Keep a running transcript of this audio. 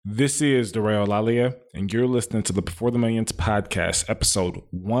This is DeRay Olalia, and you're listening to the Before the Millions podcast, episode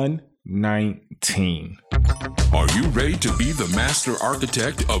 119. Are you ready to be the master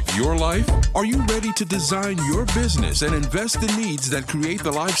architect of your life? Are you ready to design your business and invest the needs that create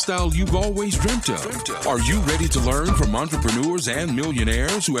the lifestyle you've always dreamt of? Are you ready to learn from entrepreneurs and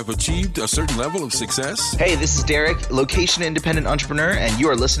millionaires who have achieved a certain level of success? Hey, this is Derek, location independent entrepreneur, and you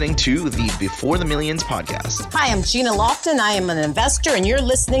are listening to the Before the Millions podcast. Hi, I'm Gina Lofton. I am an investor, and you're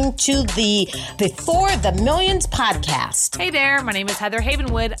listening to the Before the Millions podcast. Hey there, my name is Heather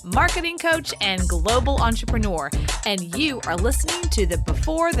Havenwood, marketing coach and global entrepreneur, and you are listening to the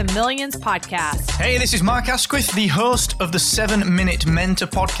Before the Millions podcast. Hey, this is Mark Asquith, the host of the 7-Minute Mentor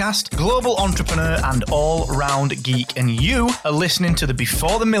podcast, global entrepreneur and all-round geek, and you are listening to the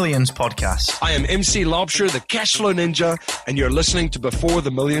Before the Millions podcast. I am MC Lobster, the Cashflow Ninja, and you're listening to Before the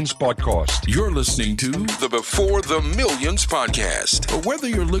Millions podcast. You're listening to the Before the Millions podcast. Whether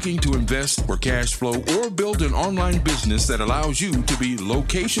you're looking to invest for cash flow or build an online business that allows you to be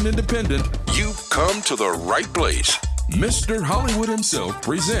location independent, you've come to the right place. Mr. Hollywood himself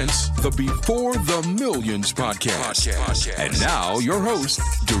presents the Before the Millions podcast. And now your host,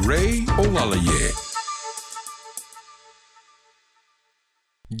 DeRay Olalaye.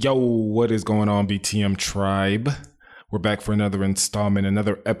 Yo, what is going on, BTM Tribe? We're back for another installment,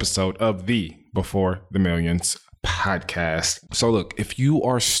 another episode of the Before the Millions podcast. So look, if you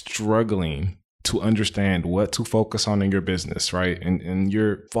are struggling to understand what to focus on in your business, right? And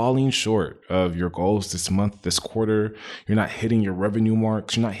you're falling short of your goals this month, this quarter, you're not hitting your revenue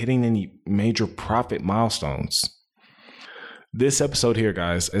marks, you're not hitting any major profit milestones. This episode here,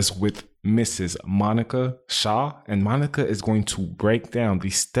 guys, is with Mrs. Monica Shaw, and Monica is going to break down the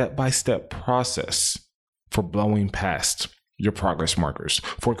step-by-step process for blowing past your progress markers,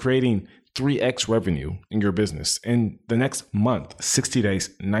 for creating 3x revenue in your business. In the next month, 60 days,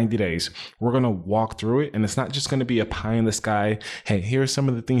 90 days, we're going to walk through it. And it's not just going to be a pie in the sky. Hey, here are some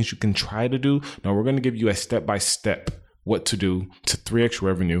of the things you can try to do. No, we're going to give you a step-by-step what to do to 3x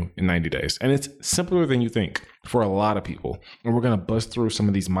revenue in 90 days. And it's simpler than you think for a lot of people. And we're going to bust through some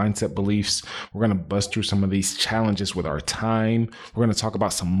of these mindset beliefs. We're going to bust through some of these challenges with our time. We're going to talk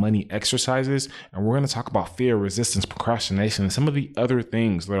about some money exercises. And we're going to talk about fear, resistance, procrastination, and some of the other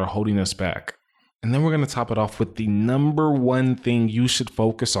things that are holding us back. And then we're going to top it off with the number one thing you should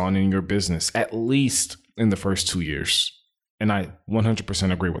focus on in your business, at least in the first 2 years. And I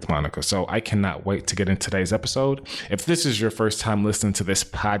 100% agree with Monica. So I cannot wait to get into today's episode. If this is your first time listening to this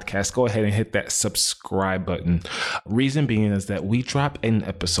podcast, go ahead and hit that subscribe button. Reason being is that we drop an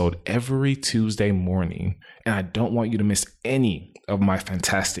episode every Tuesday morning, and I don't want you to miss any of my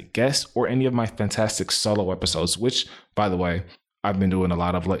fantastic guests or any of my fantastic solo episodes, which, by the way, I've been doing a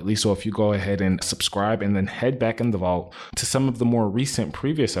lot of lately. So if you go ahead and subscribe and then head back in the vault to some of the more recent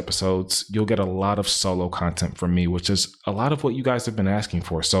previous episodes, you'll get a lot of solo content from me, which is a lot of what you guys have been asking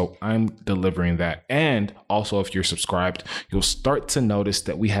for. So I'm delivering that. And also, if you're subscribed, you'll start to notice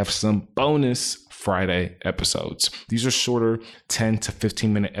that we have some bonus Friday episodes. These are shorter 10 to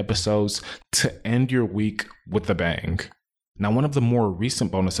 15 minute episodes to end your week with a bang. Now, one of the more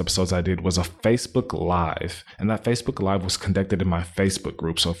recent bonus episodes I did was a Facebook Live, and that Facebook Live was conducted in my Facebook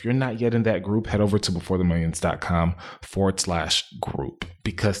group. So if you're not yet in that group, head over to beforethemillions.com/group,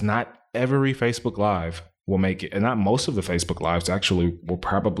 because not every Facebook Live will make it, and not most of the Facebook Lives actually will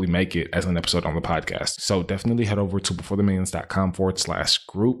probably make it as an episode on the podcast. So definitely head over to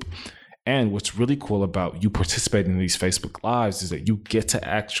beforethemillions.com/group. And what's really cool about you participating in these Facebook Lives is that you get to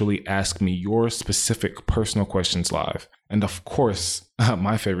actually ask me your specific personal questions live. And of course,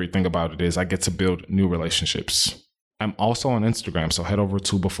 my favorite thing about it is I get to build new relationships. I'm also on Instagram, so head over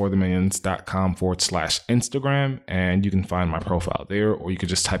to beforethemillions.com/Instagram, and you can find my profile there, or you could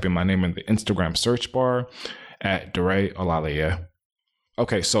just type in my name in the Instagram search bar at DeRay Olalaye.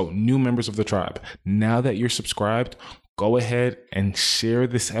 Okay, so new members of the tribe, now that you're subscribed, go ahead and share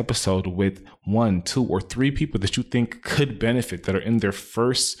this episode with 1, 2, or 3 people that you think could benefit, that are in their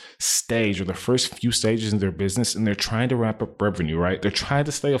first stage or the first few stages in their business, and they're trying to ramp up revenue, right? They're trying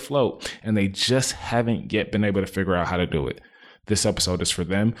to stay afloat, and they just haven't yet been able to figure out how to do it. This episode is for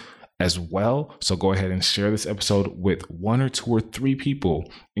them as well. So go ahead and share this episode with 1 or 2 or 3 people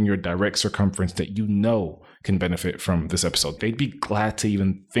in your direct circumference that you know can benefit from this episode. They'd be glad to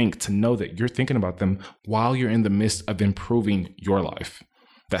even to know that you're thinking about them while you're in the midst of improving your life.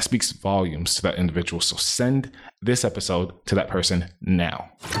 That speaks volumes to that individual. So send this episode to that person now.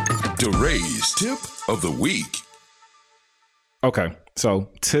 DeRay's tip of the week. Okay,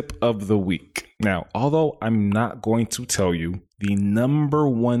 so tip of the week. Now, although I'm not going to tell you the number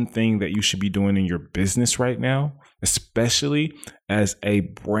one thing that you should be doing in your business right now, especially as a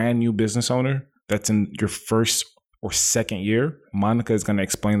brand new business owner that's in your first or second year. Monica is going to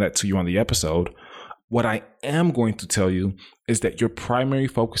explain that to you on the episode. What I am going to tell you is that your primary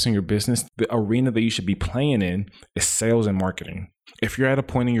focus in your business, the arena that you should be playing in, is sales and marketing. If you're at a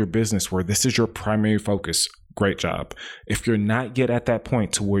point in your business where this is your primary focus, great job. If you're not yet at that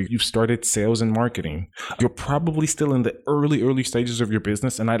point to where you've started sales and marketing, you're probably still in the early stages of your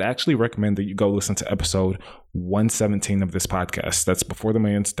business. And I'd actually recommend that you go listen to episode 117 of this podcast. That's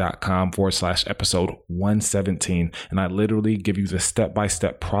beforethemillions.com/episode 117. And I literally give you the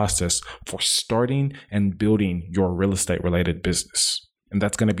step-by-step process for starting and building your real estate related business. And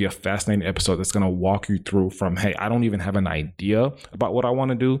that's going to be a fascinating episode that's going to walk you through from, hey, I don't even have an idea about what I want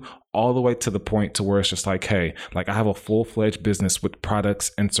to do, all the way to the point to where it's just like, hey, like I have a full-fledged business with products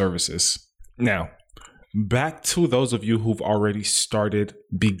and services. Now, back to those of you who've already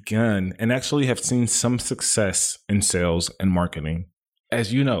begun, and actually have seen some success in sales and marketing.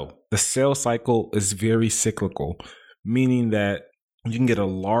 As you know, the sales cycle is very cyclical, meaning that you can get a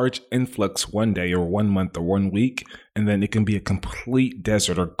large influx one day or 1 month or 1 week, and then it can be a complete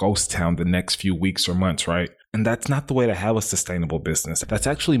desert or ghost town the next few weeks or months, right? And that's not the way to have a sustainable business. That's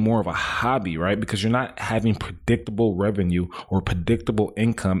actually more of a hobby, right? Because you're not having predictable revenue or predictable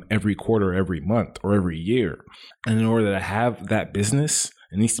income every quarter, every month, or every year. And in order to have that business,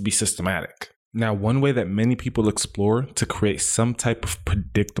 it needs to be systematic. Now, one way that many people explore to create some type of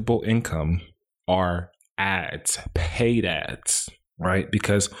predictable income are ads, paid ads. Right?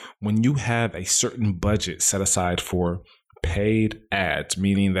 Because when you have a certain budget set aside for paid ads,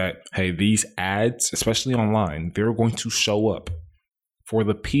 meaning that, hey, these ads, especially online, they're going to show up for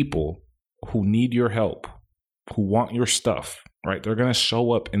the people who need your help, who want your stuff, right? They're going to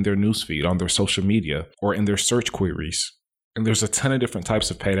show up in their newsfeed, on their social media, or in their search queries. And there's a ton of different types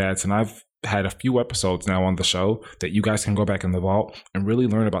of paid ads. And I've had a few episodes now on the show that you guys can go back in the vault and really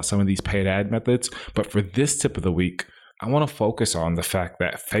learn about some of these paid ad methods. But for this tip of the week, I want to focus on the fact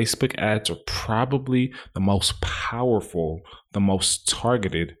that Facebook ads are probably the most powerful, the most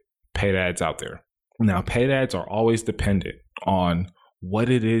targeted paid ads out there. Now, paid ads are always dependent on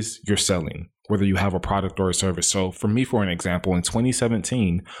what it is you're selling, whether you have a product or a service. So for me, for an example, in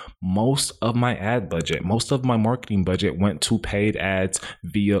 2017, most of my ad budget, most of my marketing budget went to paid ads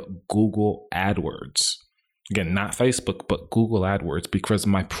via Google AdWords. Again, not Facebook, but Google AdWords, because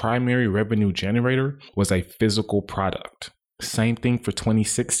my primary revenue generator was a physical product. Same thing for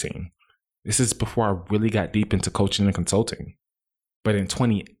 2016. This is before I really got deep into coaching and consulting. But in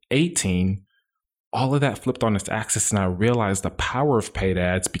 2018, all of that flipped on its axis, and I realized the power of paid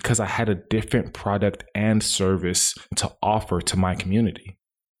ads because I had a different product and service to offer to my community.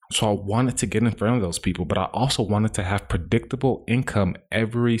 So I wanted to get in front of those people, but I also wanted to have predictable income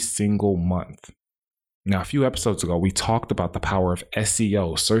every single month. Now, a few episodes ago, we talked about the power of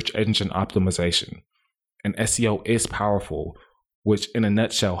SEO, search engine optimization. And SEO is powerful, which in a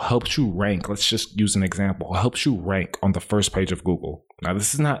nutshell helps you rank. Let's just use an example. It helps you rank on the first page of Google. Now,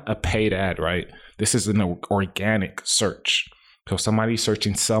 this is not a paid ad, right? This is an organic search. So somebody's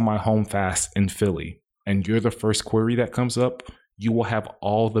searching sell my home fast in Philly, and you're the first query that comes up, you will have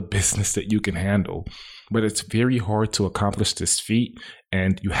all the business that you can handle. But it's very hard to accomplish this feat,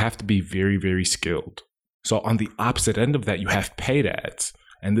 and you have to be very, very skilled. So on the opposite end of that, you have paid ads.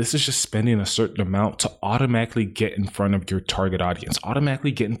 And this is just spending a certain amount to automatically get in front of your target audience, automatically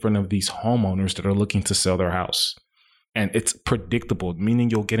get in front of these homeowners that are looking to sell their house. And it's predictable,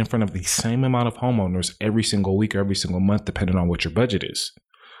 meaning you'll get in front of the same amount of homeowners every single week or every single month, depending on what your budget is.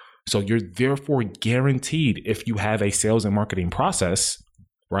 So you're therefore guaranteed, if you have a sales and marketing process,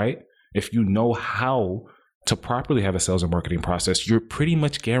 right? If you know how to properly have a sales and marketing process, you're pretty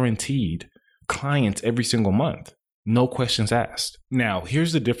much guaranteed clients every single month. No questions asked. Now,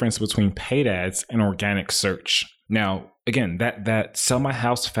 here's the difference between paid ads and organic search. Now, again, that sell my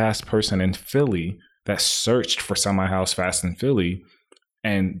house fast person in Philly that searched for sell my house fast in Philly,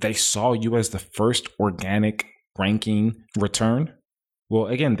 and they saw you as the first organic ranking return. Well,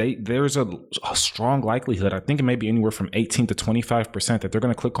 again, there's a strong likelihood, I think it may be anywhere from 18 to 25%, that they're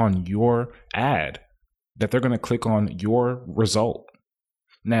going to click on your ad, that they're going to click on your result.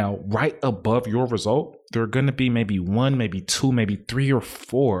 Now, right above your result, there are going to be maybe 1, maybe 2, maybe 3 or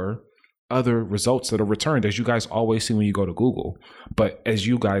 4 other results that are returned, as you guys always see when you go to Google. But as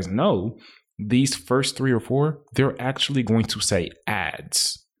you guys know, these first 3 or 4, they're actually going to say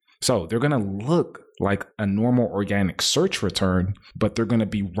ads. So they're going to look like a normal organic search return, but they're going to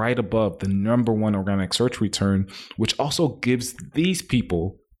be right above the number 1 organic search return, which also gives these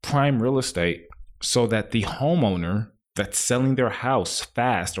people prime real estate so that the homeowner that's selling their house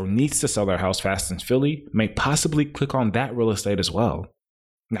fast or needs to sell their house fast in Philly may possibly click on that real estate as well.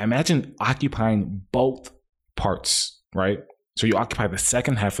 Now imagine occupying both parts, right? So you occupy the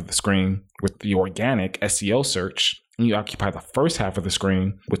second half of the screen with the organic SEO search, and you occupy the first half of the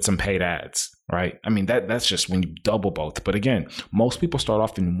screen with some paid ads, right? I mean, that's just when you double both. But again, most people start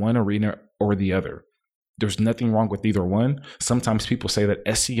off in one arena or the other. There's nothing wrong with either one. Sometimes people say that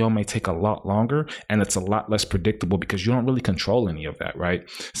SEO may take a lot longer and it's a lot less predictable because you don't really control any of that, right?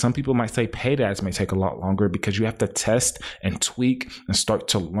 Some people might say paid ads may take a lot longer because you have to test and tweak and start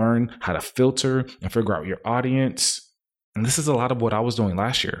to learn how to filter and figure out your audience. And this is a lot of what I was doing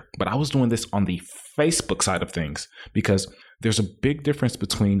last year, but I was doing this on the Facebook side of things because there's a big difference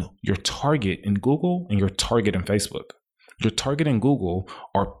between your target in Google and your target in Facebook. Your target in Google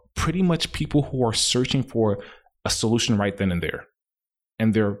are pretty much people who are searching for a solution right then and there.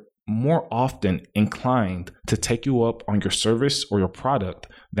 And they're more often inclined to take you up on your service or your product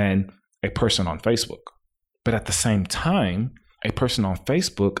than a person on Facebook. But at the same time, a person on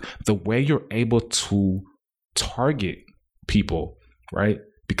Facebook, the way you're able to target people, right?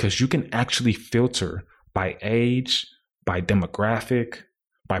 Because you can actually filter by age, by demographic,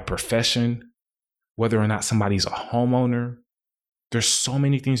 by profession, whether or not somebody's a homeowner. There's so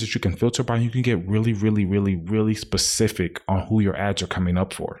many things that you can filter by. You can get really, really, really, really specific on who your ads are coming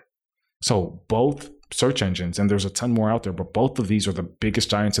up for. So both search engines, and there's a ton more out there, but both of these are the biggest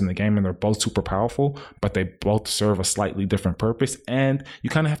giants in the game, and they're both super powerful, but they both serve a slightly different purpose, and you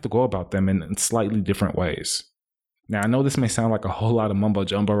kind of have to go about them in slightly different ways. Now, I know this may sound like a whole lot of mumbo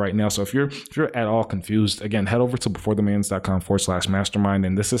jumbo right now. So if you're at all confused, again, head over to beforethemillions.com/mastermind.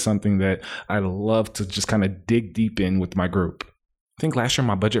 And this is something that I love to just kind of dig deep in with my group. I think last year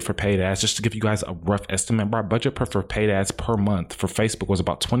my budget for paid ads, just to give you guys a rough estimate, my budget for paid ads per month for Facebook was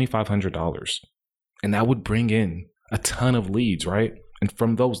about $2,500. And that would bring in a ton of leads, right? And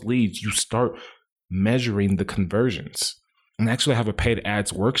from those leads, you start measuring the conversions. And actually I have a paid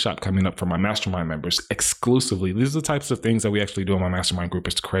ads workshop coming up for my mastermind members exclusively. These are the types of things that we actually do in my mastermind group.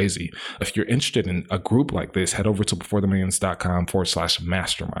 It's crazy. If you're interested in a group like this, head over to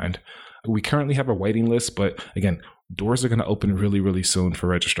beforethemillions.com/mastermind. We currently have a waiting list, but again, doors are going to open really, really soon for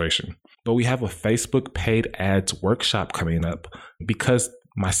registration. But we have a Facebook paid ads workshop coming up because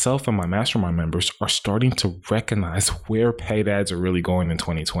myself and my mastermind members are starting to recognize where paid ads are really going in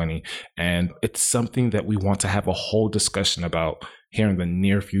 2020. And it's something that we want to have a whole discussion about here in the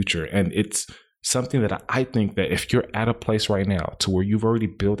near future. And it's something that I think that if you're at a place right now to where you've already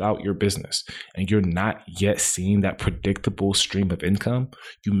built out your business and you're not yet seeing that predictable stream of income,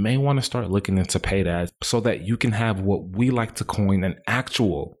 you may want to start looking into paid ads so that you can have what we like to coin an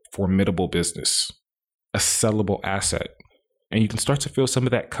actual formidable business, a sellable asset. And you can start to feel some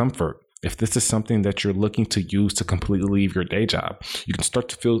of that comfort. If this is something that you're looking to use to completely leave your day job, you can start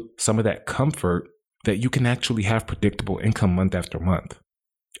to feel some of that comfort that you can actually have predictable income month after month,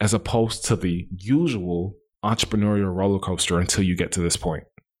 as opposed to the usual entrepreneurial roller coaster until you get to this point.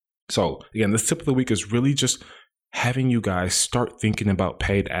 So again, this tip of the week is really just having you guys start thinking about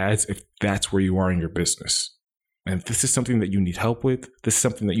paid ads if that's where you are in your business. And if this is something that you need help with, this is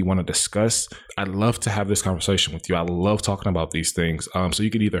something that you want to discuss, I'd love to have this conversation with you. I love talking about these things. So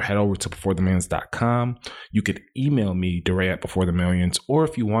you could either head over to beforethemillions.com. You could email me, DeRay at beforethemillions, or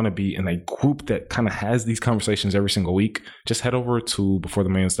if you want to be in a group that kind of has these conversations every single week, just head over to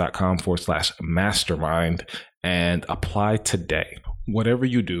beforethemillions.com/mastermind and apply today. Whatever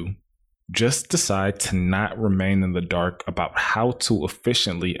you do, just decide to not remain in the dark about how to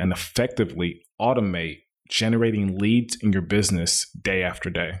efficiently and effectively automate generating leads in your business day after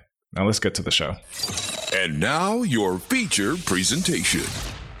day. Now let's get to the show. And now your feature presentation.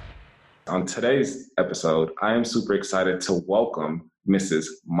 On today's episode, I am super excited to welcome Mrs.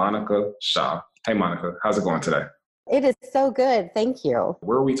 Monica Shaw. Hey, Monica, how's it going today? It is so good. Thank you.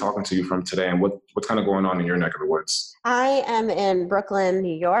 Where are we talking to you from today, and what's kind of going on in your neck of the woods? I am in Brooklyn,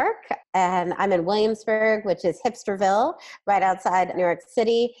 New York, and I'm in Williamsburg, which is Hipsterville, right outside New York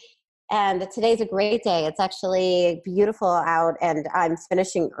City. And today's a great day. It's actually beautiful out, and I'm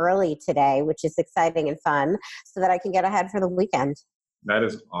finishing early today, which is exciting and fun, so that I can get ahead for the weekend. That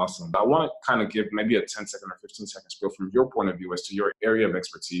is awesome. I want to kind of give maybe a 10-second or 15-second spiel from your point of view as to your area of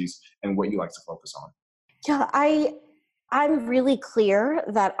expertise and what you like to focus on. Yeah, I'm really clear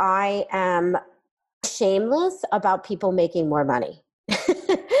that I am shameless about people making more money.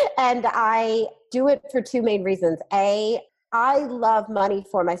 And I do it for two main reasons. A, I love money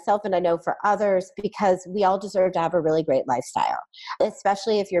for myself, and I know for others, because we all deserve to have a really great lifestyle,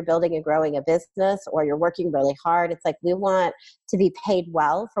 especially if you're building and growing a business or you're working really hard. It's like we want to be paid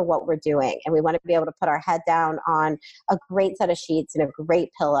well for what we're doing, and we want to be able to put our head down on a great set of sheets and a great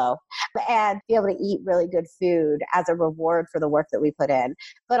pillow and be able to eat really good food as a reward for the work that we put in.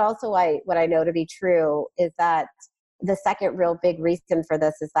 But also what I know to be true is that the second real big reason for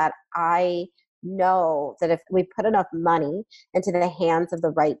this is that I know that if we put enough money into the hands of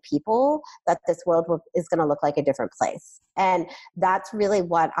the right people, that this world is going to look like a different place. And that's really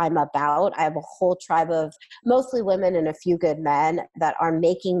what I'm about. I have a whole tribe of mostly women and a few good men that are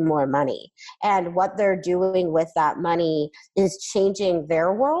making more money. And what they're doing with that money is changing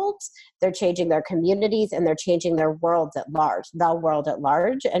their worlds, they're changing their communities, and they're changing their worlds at large, the world at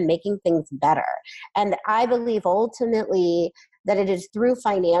large, and making things better. And I believe ultimately that it is through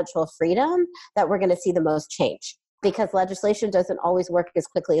financial freedom that we're going to see the most change, because legislation doesn't always work as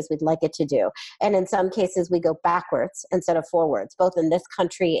quickly as we'd like it to do. And in some cases, we go backwards instead of forwards, both in this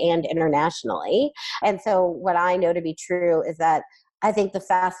country and internationally. And so what I know to be true is that I think the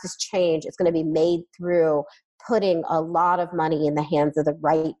fastest change is going to be made through putting a lot of money in the hands of the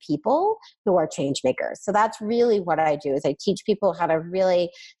right people who are change makers. So that's really what I do, is I teach people how to really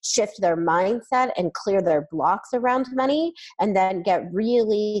shift their mindset and clear their blocks around money, and then get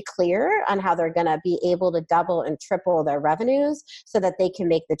really clear on how they're going to be able to double and triple their revenues so that they can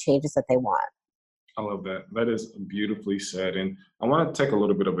make the changes that they want. I love that. That is beautifully said. And I want to take a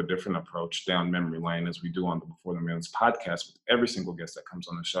little bit of a different approach down memory lane, as we do on the Before the Millions podcast with every single guest that comes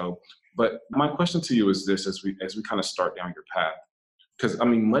on the show. But my question to you is this, as we kind of start down your path, because I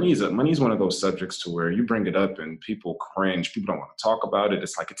mean, money is one of those subjects to where you bring it up and people cringe. People don't want to talk about it.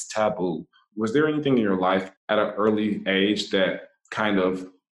 It's like it's taboo. Was there anything in your life at an early age that kind of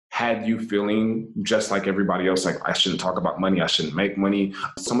had you feeling just like everybody else, like I shouldn't talk about money, I shouldn't make money?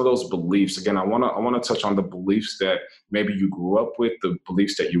 Some of those beliefs, again, I want to touch on the beliefs that maybe you grew up with, the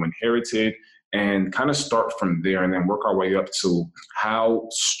beliefs that you inherited, and kind of start from there and then work our way up to how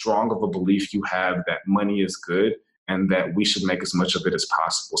strong of a belief you have that money is good and that we should make as much of it as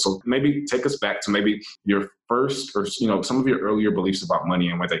possible. So maybe take us back to maybe your first, or some of your earlier beliefs about money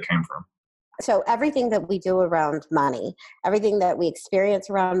and where they came from. So everything that we do around money, everything that we experience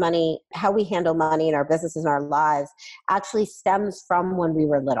around money, how we handle money in our businesses and our lives, actually stems from when we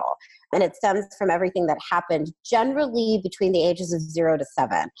were little. And it stems from everything that happened generally between the ages of 0 to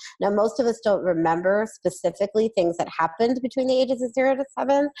 7. Now, most of us don't remember specifically things that happened between the ages of 0 to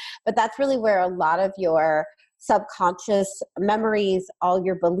 7, but that's really where a lot of your subconscious memories, all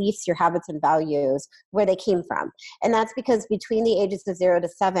your beliefs, your habits and values, where they came from. And that's because between the ages of 0 to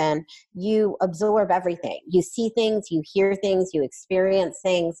 7, you absorb everything. You see things, you hear things, you experience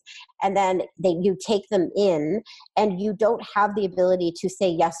things, and then you take them in, and you don't have the ability to say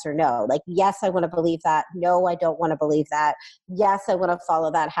yes or no. Like, yes, I want to believe that. No, I don't want to believe that. Yes, I want to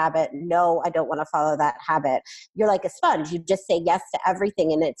follow that habit. No, I don't want to follow that habit. You're like a sponge. You just say yes to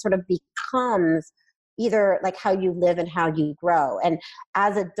everything, and it sort of becomes either like how you live and how you grow. And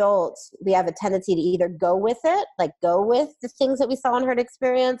as adults, we have a tendency to either go with it, like go with the things that we saw and heard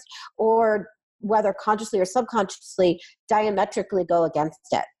experienced, or whether consciously or subconsciously, diametrically go against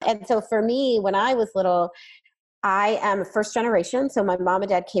it. And so for me, when I was little, I am first generation. So my mom and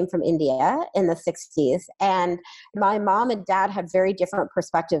dad came from India in the 60s, and my mom and dad had very different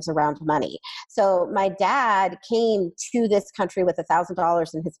perspectives around money. So my dad came to this country with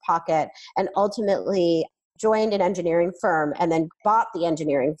 $1,000 in his pocket and ultimately joined an engineering firm, and then bought the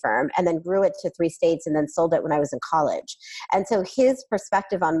engineering firm, and then grew it to 3 states, and then sold it when I was in college. And so his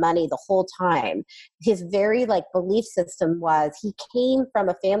perspective on money the whole time, his very belief system was, he came from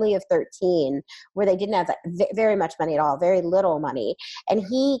a family of 13 where they didn't have very much money at all, very little money. And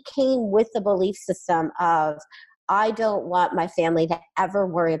he came with the belief system of, I don't want my family to ever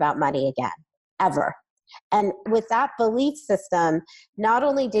worry about money again, ever. And with that belief system, not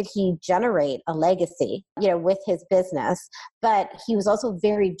only did he generate a legacy, with his business, but he was also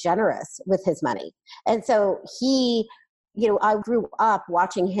very generous with his money. And so he, I grew up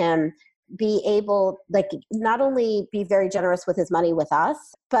watching him be able, not only be very generous with his money with us,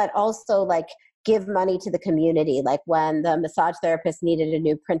 but also give money to the community. Like when the massage therapist needed a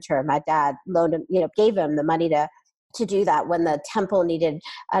new printer, my dad loaned him, gave him the money to do that. When the temple needed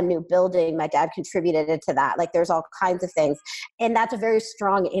a new building, my dad contributed it to that. There's all kinds of things. And that's a very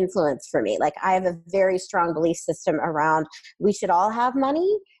strong influence for me. I have a very strong belief system around, we should all have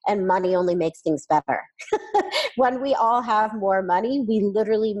money, and money only makes things better. When we all have more money, we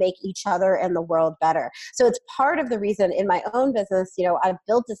literally make each other and the world better. So it's part of the reason in my own business, I've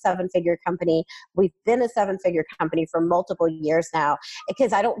built a 7-figure company. We've been a 7-figure company for multiple years now,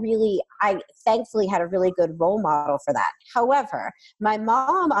 because I thankfully had a really good role model for that. However, my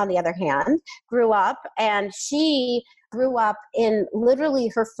mom, on the other hand, grew up, and she grew up in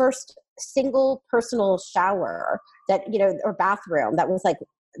literally her first single personal shower or bathroom that was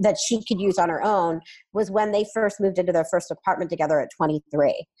that she could use on her own was when they first moved into their first apartment together at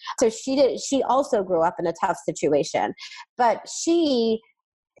 23. So she also grew up in a tough situation, but she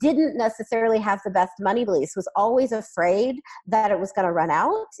didn't necessarily have the best money beliefs, was always afraid that it was going to run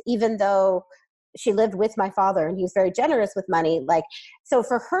out, even though she lived with my father and he was very generous with money. So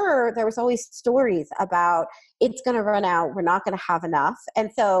for her, there was always stories about it's going to run out. We're not going to have enough.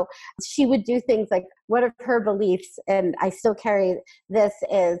 And so she would do things like, one of her beliefs, and I still carry this,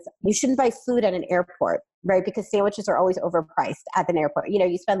 is you shouldn't buy food at an airport, right? Because sandwiches are always overpriced at an airport.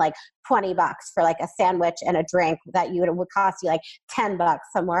 You spend $20 for a sandwich and a drink that would cost you $10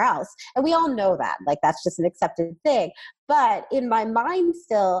 somewhere else. And we all know that, that's just an accepted thing. But in my mind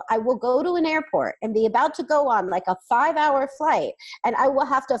still, I will go to an airport and be about to go on a 5-hour flight, and I will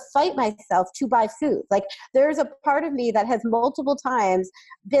have to fight myself to buy food. There's a part of me that has multiple times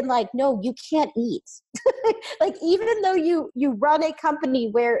been no, you can't eat. Even though you run a company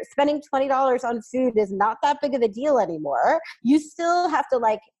where spending $20 on food is not that big of a deal anymore, you still have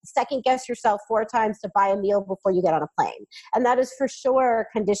to second guess yourself 4 times to buy a meal before you get on a plane. And that is for sure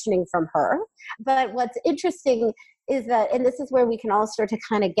conditioning from her. But what's interesting is that, and this is where we can all start to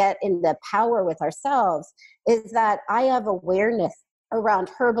kind of get into power with ourselves, is that I have awareness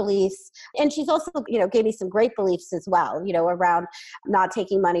around her beliefs. And she's also, gave me some great beliefs as well, around not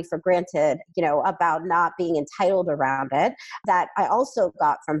taking money for granted, about not being entitled around it, that I also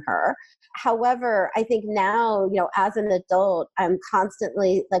got from her. However, I think now, as an adult, I'm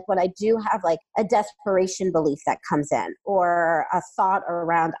constantly when I do have a desperation belief that comes in, or a thought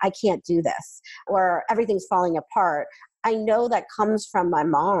around, I can't do this, or everything's falling apart, I know that comes from my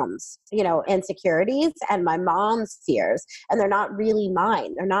mom's, insecurities and my mom's fears. And they're not really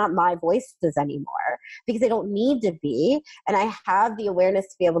mine. They're not my voices anymore, because they don't need to be. And I have the awareness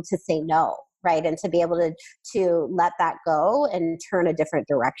to be able to say no, right? And to be able to let that go and turn a different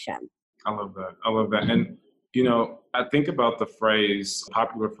direction. I love that. And, I think about the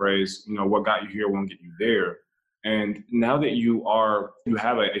popular phrase, what got you here won't get you there. And now that you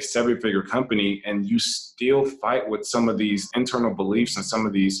have a 7-figure company, and you still fight with some of these internal beliefs and some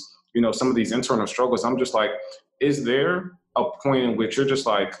of these internal struggles, I'm just is there a point in which you're just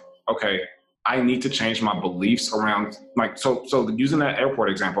okay, I need to change my beliefs around so using that airport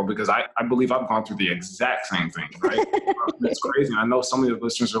example, because I believe I've gone through the exact same thing, right? It's crazy. I know some of the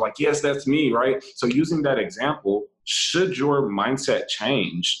listeners are yes, that's me, right? So using that example, should your mindset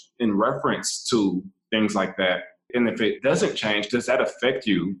change in reference to things like that? And if it doesn't change, does that affect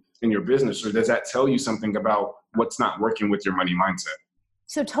you in your business, or does that tell you something about what's not working with your money mindset?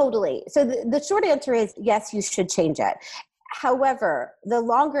 So totally. So the short answer is yes, you should change it. However, the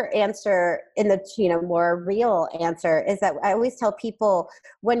longer answer, in the more real answer, is that I always tell people,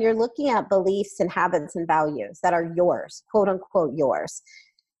 when you're looking at beliefs and habits and values that are yours, quote unquote yours,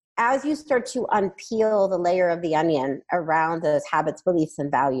 as you start to unpeel the layer of the onion around those habits, beliefs, and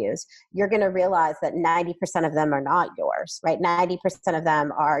values, you're going to realize that 90% of them are not yours, right? 90% of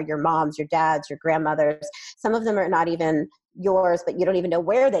them are your mom's, your dad's, your grandmother's. Some of them are not even yours, but you don't even know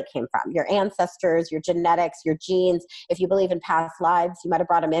where they came from. Your ancestors, your genetics, your genes. If you believe in past lives, you might have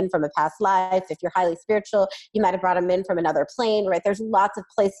brought them in from a past life. If you're highly spiritual, you might have brought them in from another plane, right? There's lots of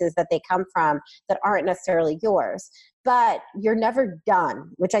places that they come from that aren't necessarily yours. But you're never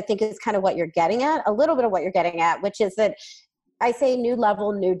done, which I think is kind of what you're getting at, a little bit of what you're getting at, which is that I say new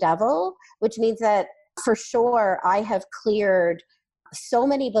level, new devil, which means that for sure I have cleared so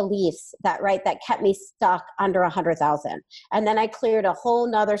many beliefs that kept me stuck under 100,000. And then I cleared a whole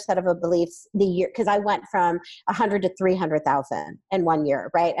nother set of beliefs the year, because I went from 100 to 300,000 in 1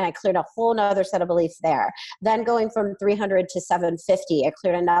 year, right? And I cleared a whole nother set of beliefs there. Then going from 300 to 750, I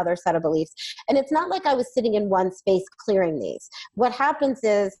cleared another set of beliefs. And it's not like I was sitting in one space clearing these. What happens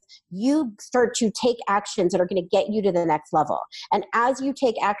is you start to take actions that are going to get you to the next level. And as you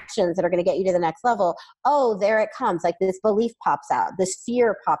take actions that are going to get you to the next level, oh, there it comes. This belief pops out. This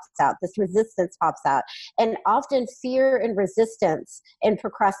fear pops out, this resistance pops out. And often fear and resistance and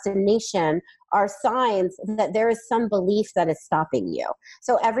procrastination are signs that there is some belief that is stopping you.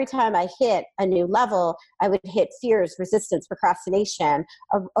 So every time I hit a new level, I would hit fears, resistance, procrastination,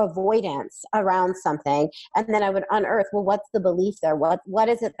 avoidance around something. And then I would unearth, well, what's the belief there? What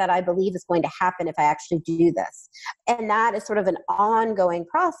is it that I believe is going to happen if I actually do this? And that is sort of an ongoing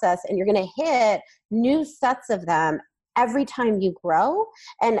process. And you're going to hit new sets of them every time you grow.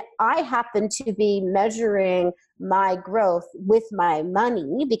 And I happen to be measuring my growth with my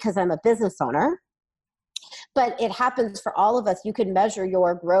money because I'm a business owner. But it happens for all of us. You can measure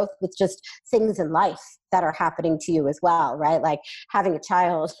your growth with just things in life that are happening to you as well, right? Like having a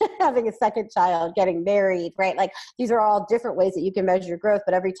child, having a second child, getting married, right? Like these are all different ways that you can measure your growth.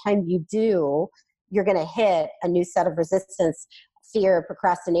 But every time you do, you're going to hit a new set of resistance, fear,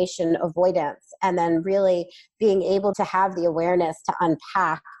 procrastination, avoidance, and then really being able to have the awareness to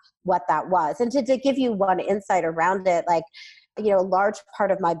unpack what that was. And to give you one insight around it, like, a large part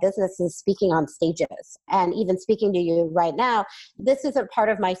of my business is speaking on stages. And even speaking to you right now, this isn't part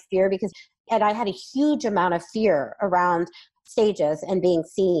of my fear and I had a huge amount of fear around stages and being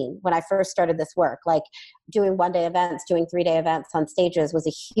seen when I first started this work. Like doing 1-day events, doing 3-day events on stages was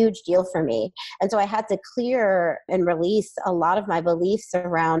a huge deal for me. And so I had to clear and release a lot of my beliefs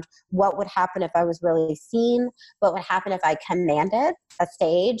around what would happen if I was really seen, what would happen if I commanded a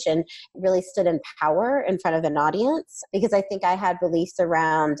stage and really stood in power in front of an audience. Because I think I had beliefs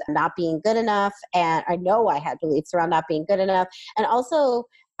around not being good enough. And I know I had beliefs around not being good enough. And also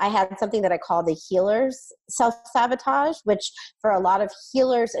I had something that I call the healer's self-sabotage, which for a lot of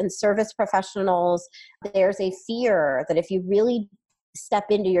healers and service professionals, there's a fear that if you really step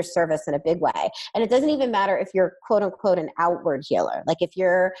into your service in a big way, and it doesn't even matter if you're quote unquote an outward healer, like if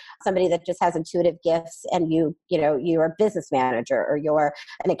you're somebody that just has intuitive gifts and you're a business manager or you're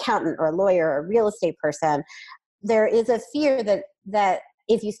an accountant or a lawyer or a real estate person, there is a fear that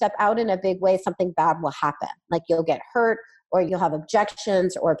if you step out in a big way, something bad will happen. Like you'll get hurt, or you'll have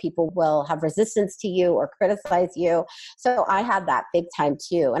objections, or people will have resistance to you or criticize you. So I had that big time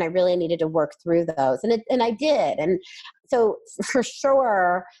too. And I really needed to work through those. And I did. And so for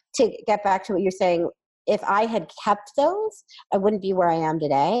sure, to get back to what you're saying, if I had kept those, I wouldn't be where I am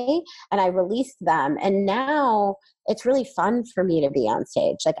today. And I released them. And now it's really fun for me to be on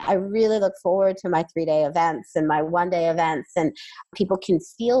stage. Like I really look forward to my 3-day events and my 1-day events, and people can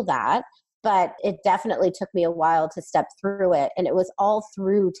feel that. But it definitely took me a while to step through it. And it was all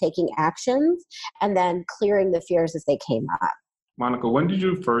through taking actions and then clearing the fears as they came up. Monica, when did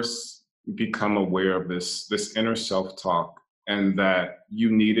you first become aware of this inner self-talk, and that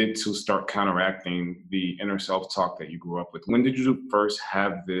you needed to start counteracting the inner self-talk that you grew up with? When did you first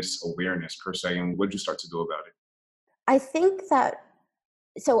have this awareness per se, and what did you start to do about it? I think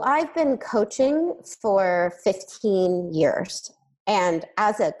so I've been coaching for 15 years. And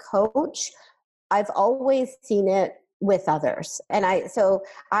as a coach, I've always seen it with others. And so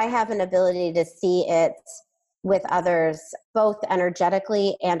I have an ability to see it with others, both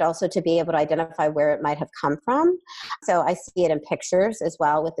energetically and also to be able to identify where it might have come from. So I see it in pictures as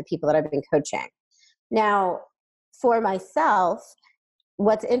well with the people that I've been coaching. Now, for myself,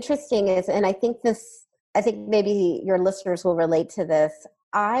 what's interesting is, and I think maybe your listeners will relate to this,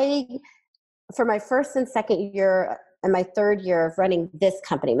 for my first and second year and my third year of running this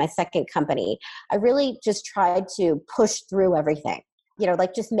company, my second company, I really just tried to push through everything,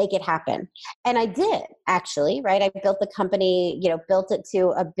 like just make it happen. And I did actually, right? I built the company, built it to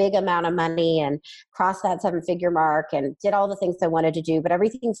a big amount of money and crossed that 7-figure mark and did all the things I wanted to do, but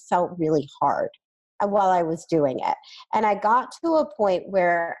everything felt really hard while I was doing it. And I got to a point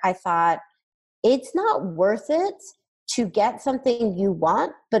where I thought, it's not worth it to get something you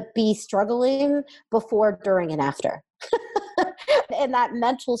want, but be struggling before, during, and after. And that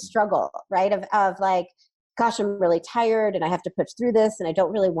mental struggle, right? Of like, gosh, I'm really tired and I have to push through this and I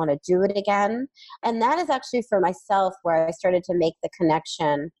don't really want to do it again. And that is actually for myself where I started to make the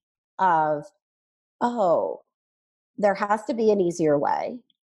connection of, there has to be an easier way.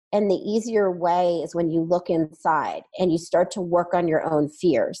 And the easier way is when you look inside and you start to work on your own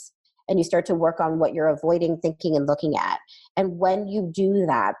fears. And you start to work on what you're avoiding thinking and looking at. And when you do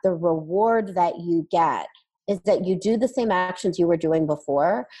that, the reward that you get is that you do the same actions you were doing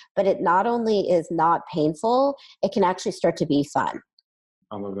before, but it not only is not painful, it can actually start to be fun.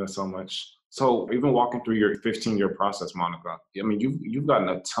 I love that so much. So even walking through your 15-year process, Monica, I mean, you've gotten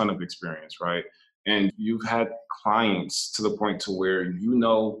a ton of experience, right? And you've had clients to the point to where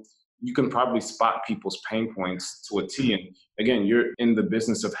you can probably spot people's pain points to a T. And again, you're in the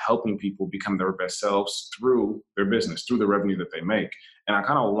business of helping people become their best selves through their business, through the revenue that they make. And I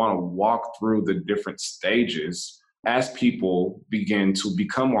kind of want to walk through the different stages as people begin to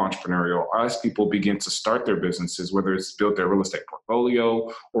become more entrepreneurial, as people begin to start their businesses, whether it's build their real estate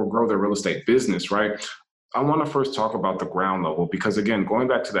portfolio or grow their real estate business, right? I want to first talk about the ground level, because again, going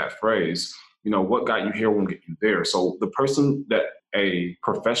back to that phrase, what got you here won't get you there. So the person that a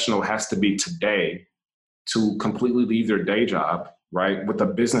professional has to be today to completely leave their day job, right, with a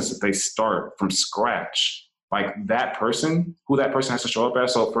business that they start from scratch, like that person, who that person has to show up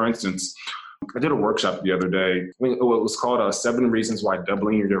as. So for instance, I did a workshop the other day. It was called 7 Reasons Why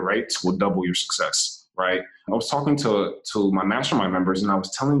Doubling Your Rates Will Double Your Success, right? I was talking to my mastermind members, and I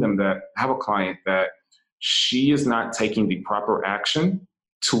was telling them that I have a client that she is not taking the proper action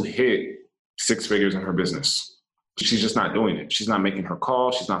to hit 6 figures in her business. She's just not doing it. She's not making her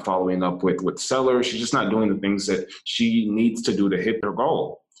call. She's not following up with sellers. She's just not doing the things that she needs to do to hit her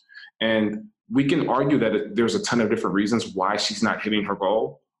goal. And we can argue that there's a ton of different reasons why she's not hitting her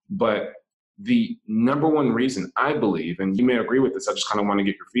goal, but the number one reason I believe, and you may agree with this, I just kind of want to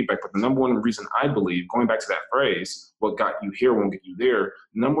get your feedback, but the number one reason I believe, going back to that phrase, what got you here won't get you there,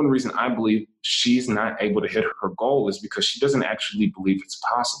 the number one reason I believe she's not able to hit her goal is because she doesn't actually believe it's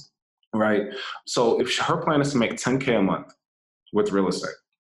possible, right? So if her plan is to make $10K a month with real estate,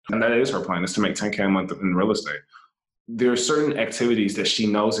 and that is her plan, is to make $10K a month in real estate, there are certain activities that she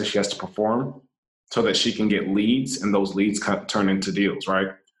knows that she has to perform so that she can get leads, and those leads turn into deals, right?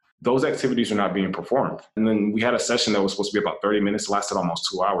 Those activities are not being performed. And then we had a session that was supposed to be about 30 minutes, lasted almost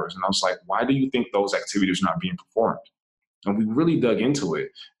 2 hours. And I was like, why do you think those activities are not being performed? And we really dug into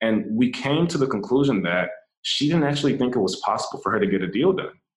it. And we came to the conclusion that she didn't actually think it was possible for her to get a deal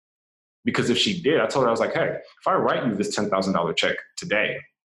done. Because if she did, I told her, I was like, hey, if I write you this $10,000 check today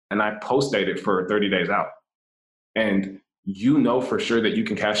and I post date it for 30 days out, and you know for sure that you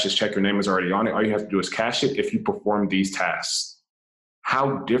can cash this check, your name is already on it, all you have to do is cash it if you perform these tasks,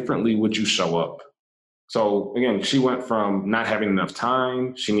 how differently would you show up? So again, she went from not having enough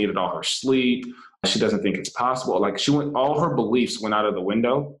time. She needed all her sleep. She doesn't think it's possible. Like all her beliefs went out of the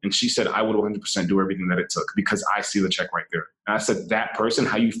window, and she said, I would 100% do everything that it took because I see the check right there. And I said, that person,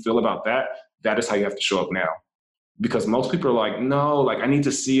 how you feel about that, that is how you have to show up now. Because most people are like, no, like I need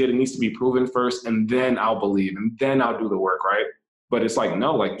to see it. It needs to be proven first, and then I'll believe, and then I'll do the work, right? But it's like,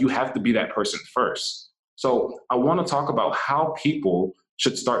 no, like you have to be that person first. So I want to talk about how people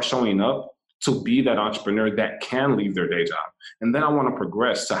should start showing up to be that entrepreneur that can leave their day job. And then I want to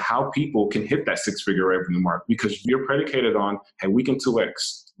progress to how people can hit that 6-figure revenue mark, because you're predicated on, hey, we can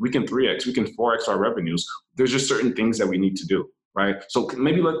 2X, we can 3X, we can 4X our revenues. There's just certain things that we need to do, right? So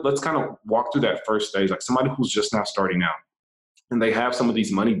maybe let's kind of walk through that first stage, like somebody who's just now starting out and they have some of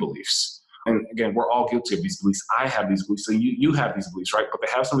these money beliefs. And again, we're all guilty of these beliefs. I have these beliefs, so you have these beliefs, right? But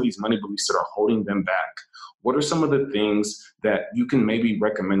they have some of these money beliefs that are holding them back. What are some of the things that you can maybe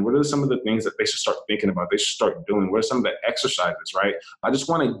recommend? What are some of the things that they should start thinking about, they should start doing? What are some of the exercises, right? I just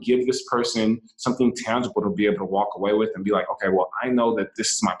want to give this person something tangible to be able to walk away with and be like, okay, well, I know that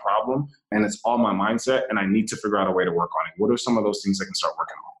this is my problem and it's all my mindset and I need to figure out a way to work on it. What are some of those things I can start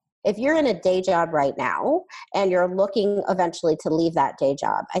working on? If you're in a day job right now and you're looking eventually to leave that day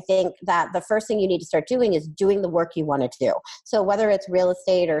job, I think that the first thing you need to start doing is doing the work you want to do. So whether it's real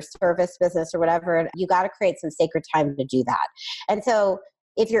estate or service business or whatever, you got to create some sacred time to do that. And so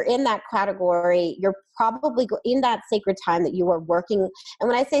if you're in that category, you're probably in that sacred time that you are working. And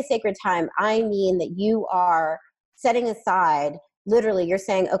when I say sacred time, I mean that you are setting aside. Literally, you're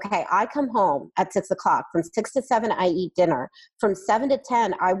saying, okay, I come home at 6 o'clock. From 6 to 7, I eat dinner. From 7 to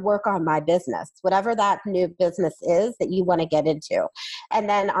 10, I work on my business, whatever that new business is that you want to get into. And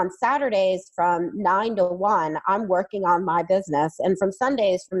then on Saturdays from 9 to 1, I'm working on my business. And from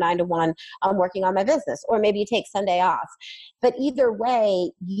Sundays from 9 to 1, I'm working on my business. Or maybe you take Sunday off. But either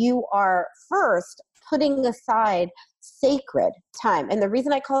way, you are first putting aside sacred time. And the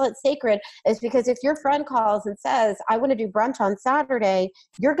reason I call it sacred is because if your friend calls and says, I want to do brunch on Saturday,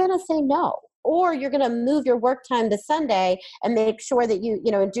 you're going to say no. Or you're going to move your work time to Sunday and make sure that you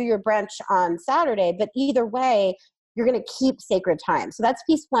do your brunch on Saturday. But either way, you're going to keep sacred time. So that's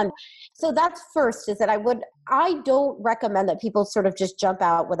piece one. So that's first, is that I don't recommend that people sort of just jump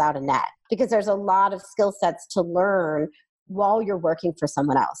out without a net, because there's a lot of skill sets to learn while you're working for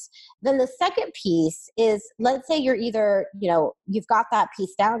someone else. Then the second piece is, let's say you're either, you've got that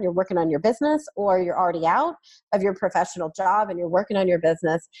piece down, you're working on your business, or you're already out of your professional job and you're working on your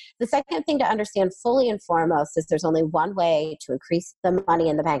business. The second thing to understand fully and foremost is there's only one way to increase the money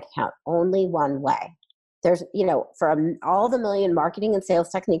in the bank account. Only one way. There's, for all the million marketing and sales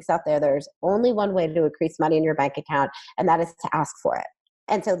techniques out there, there's only one way to increase money in your bank account, and that is to ask for it.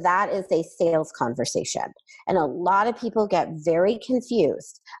 And so that is a sales conversation. And a lot of people get very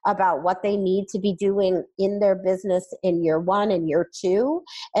confused about what they need to be doing in their business in year 1 and year 2.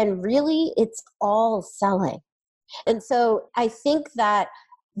 And really, it's all selling. And so I think that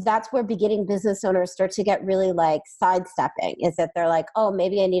that's where beginning business owners start to get really like sidestepping, is that they're like, oh,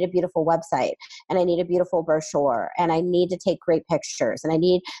 maybe I need a beautiful website and I need a beautiful brochure and I need to take great pictures and I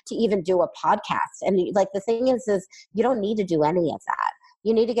need to even do a podcast. And like the thing is you don't need to do any of that.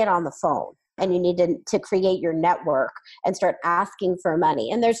 You need to get on the phone and you need to create your network and start asking for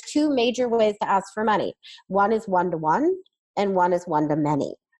money. And there's 2 major ways to ask for money. One is one-to-one and one is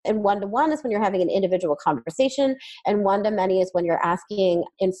one-to-many. And one-to-one is when you're having an individual conversation, and one-to-many is when you're asking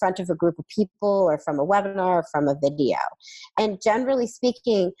in front of a group of people or from a webinar or from a video. And generally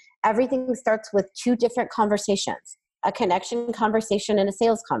speaking, everything starts with 2 different conversations. A connection conversation and a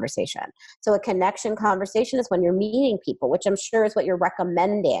sales conversation. So a connection conversation is when you're meeting people, which I'm sure is what you're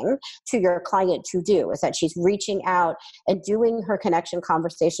recommending to your client to do, is that she's reaching out and doing her connection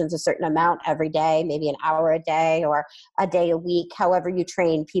conversations a certain amount every day, maybe an hour a day or a day a week, however you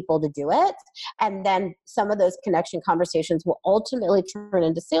train people to do it. And then some of those connection conversations will ultimately turn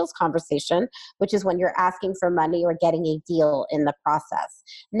into sales conversation, which is when you're asking for money or getting a deal in the process.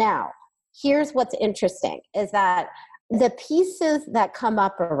 Now, here's what's interesting is that the pieces that come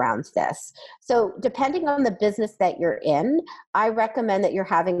up around this. So depending on the business that you're in, I recommend that you're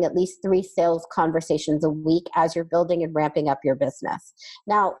having at least 3 sales conversations a week as you're building and ramping up your business.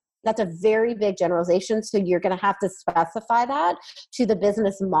 Now, that's a very big generalization, so you're going to have to specify that to the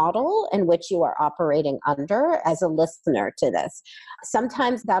business model in which you are operating under as a listener to this.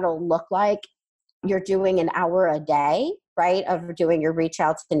 Sometimes that'll look like you're doing an hour a day, right, of doing your reach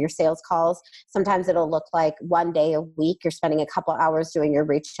outs and your sales calls. Sometimes it'll look like 1 day a week. You're spending a couple hours doing your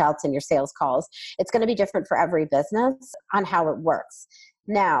reach outs and your sales calls. It's going to be different for every business on how it works.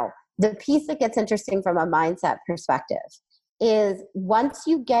 Now, the piece that gets interesting from a mindset perspective is once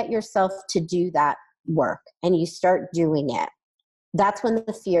you get yourself to do that work and you start doing it, that's when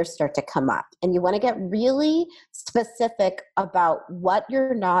the fears start to come up. And you want to get really specific about what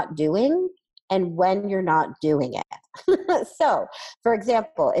you're not doing and when you're not doing it. So, for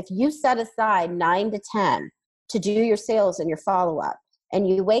example, if you set aside 9 to 10 to do your sales and your follow-up, and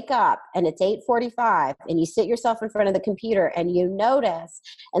you wake up and it's 8:45 and you sit yourself in front of the computer and you notice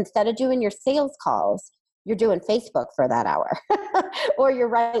instead of doing your sales calls, you're doing Facebook for that hour or you're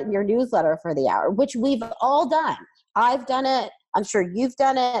writing your newsletter for the hour, which we've all done. I've done it. I'm sure you've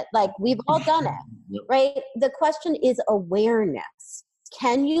done it. Like we've all done it, right? The question is awareness.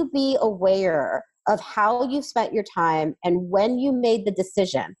 Can you be aware of how you spent your time and when you made the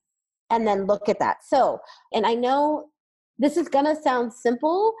decision? And then look at that. So, and I know this is going to sound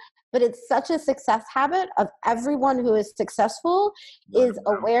simple, but it's such a success habit of everyone who is successful is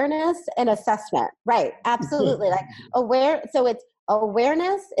awareness and assessment. Right. Absolutely. Like aware. So it's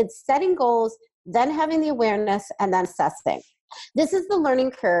awareness, it's setting goals, then having the awareness and then assessing. This is the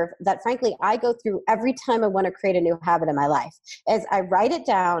learning curve that frankly I go through every time I want to create a new habit in my life. Is I write it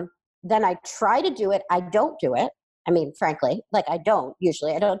down, then I try to do it. I don't do it. I mean, frankly, like I don't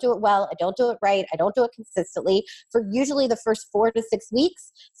usually. I don't do it well. I don't do it right. I don't do it consistently for usually the first 4 to 6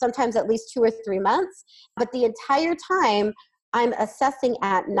 weeks, sometimes at least 2 or 3 months. But the entire time I'm assessing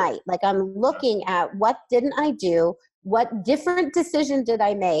at night. Like I'm looking at what didn't I do? What different decision did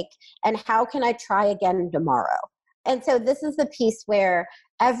I make? And how can I try again tomorrow? And so this is the piece where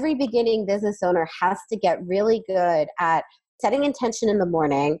every beginning business owner has to get really good at setting intention in the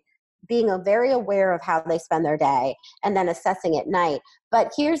morning, being very aware of how they spend their day, and then assessing at night.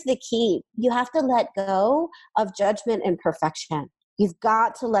 But here's the key. You have to let go of judgment and perfection. You've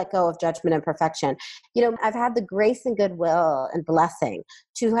got to let go of judgment and perfection. You know, I've had the grace and goodwill and blessing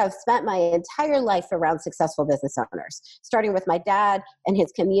to have spent my entire life around successful business owners, starting with my dad and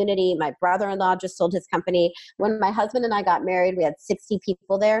his community. My brother-in-law just sold his company. When my husband and I got married, we had 60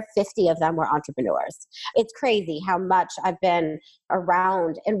 people there. 50 of them were entrepreneurs. It's crazy how much I've been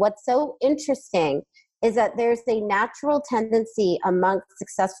around. And what's so interesting is that there's a natural tendency among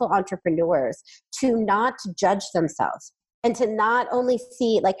successful entrepreneurs to not judge themselves. And to not only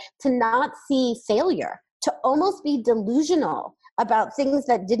see, like, to not see failure, to almost be delusional about things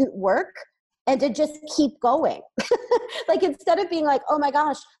that didn't work and to just keep going. Like, instead of being like, oh my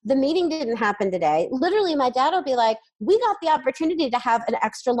gosh, the meeting didn't happen today. Literally, my dad will be like, we got the opportunity to have an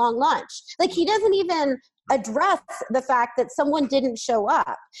extra long lunch. Like, he doesn't even address the fact that someone didn't show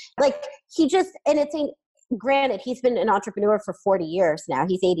up. Like, he just, and it's a, granted, he's been an entrepreneur for 40 years now.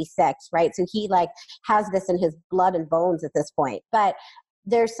 He's 86, right? So he like has this in his blood and bones at this point. But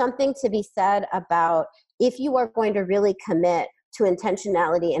there's something to be said about if you are going to really commit to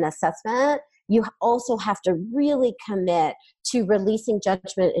intentionality and assessment, you also have to really commit to releasing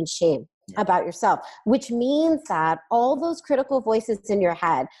judgment and shame about yourself, which means that all those critical voices in your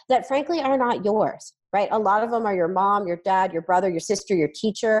head that frankly are not yours, right? A lot of them are your mom, your dad, your brother, your sister, your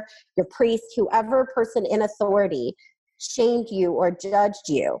teacher, your priest, whoever person in authority shamed you or judged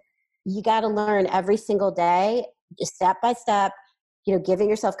you. You got to learn every single day, step by step, giving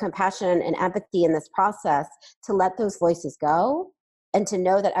yourself compassion and empathy in this process to let those voices go and to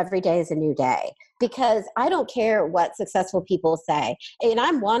know that every day is a new day. Because I don't care what successful people say, and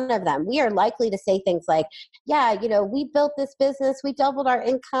I'm one of them. We are likely to say things like, yeah, we built this business, we doubled our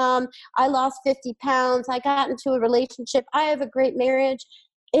income, I lost 50 pounds, I got into a relationship, I have a great marriage.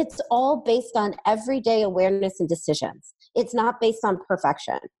 It's all based on everyday awareness and decisions. It's not based on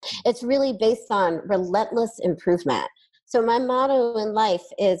perfection. It's really based on relentless improvement. So my motto in life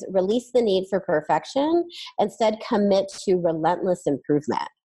is release the need for perfection, instead commit to relentless improvement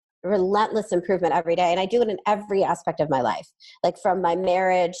every day. And I do it in every aspect of my life, like from my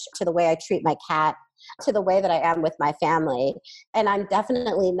marriage to the way I treat my cat, to the way that I am with my family. And I'm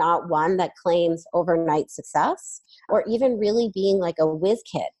definitely not one that claims overnight success or even really being like a whiz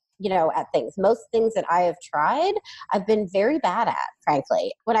kid, at things. Most things that I have tried, I've been very bad at,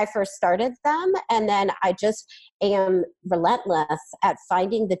 frankly, when I first started them. And then I just am relentless at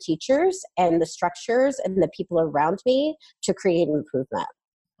finding the teachers and the structures and the people around me to create improvement.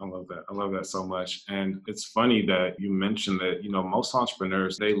 I love that. I love that so much. And it's funny that you mentioned that, most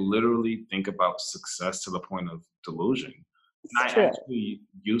entrepreneurs, they literally think about success to the point of delusion. And I actually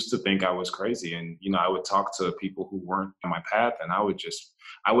used to think I was crazy. And, I would talk to people who weren't on my path, and I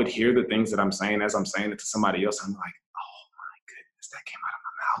would hear the things that I'm saying as I'm saying it to somebody else. I'm like, oh my goodness, that came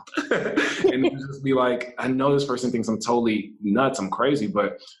out of my mouth. And you just be like, I know this person thinks I'm totally nuts, I'm crazy.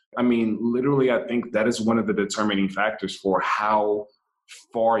 But I mean, literally, I think that is one of the determining factors for how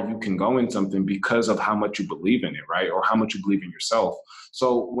far you can go in something, because of how much you believe in it, right? Or how much you believe in yourself.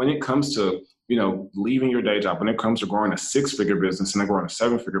 So when it comes to, leaving your day job, when it comes to growing a 6-figure business and then growing a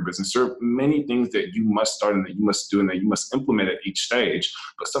 7-figure business, there are many things that you must start and that you must do and that you must implement at each stage.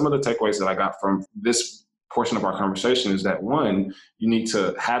 But some of the takeaways that I got from this portion of our conversation is that, one, you need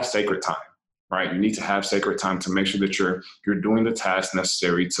to have sacred time. Right? You need to have sacred time to make sure that you're doing the tasks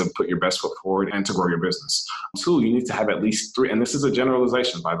necessary to put your best foot forward and to grow your business. 2, you need to have at least 3, and this is a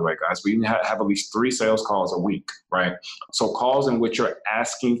generalization, by the way, guys, but you need to have at least 3 sales calls a week, right? So calls in which you're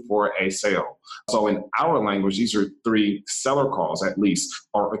asking for a sale. So in our language, these are 3 seller calls at least,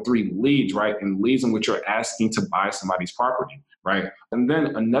 or 3 leads, right? And leads in which you're asking to buy somebody's property. Right. And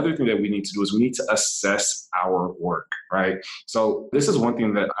then another thing that we need to do is we need to assess our work. Right. So this is one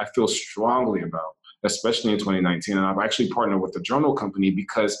thing that I feel strongly about, especially in 2019. And I've actually partnered with a journal company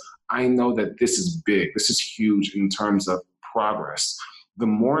because I know that this is big. This is huge in terms of progress. The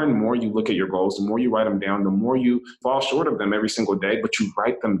more and more you look at your goals, the more you write them down, the more you fall short of them every single day, but you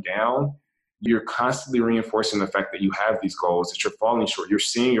write them down. You're constantly reinforcing the fact that you have these goals, that you're falling short. You're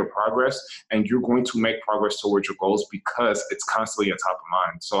seeing your progress, and you're going to make progress towards your goals because it's constantly at top of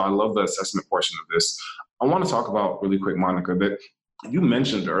mind. So I love the assessment portion of this. I want to talk about really quick, Monica, that you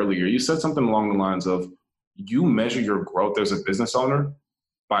mentioned earlier. You said something along the lines of you measure your growth as a business owner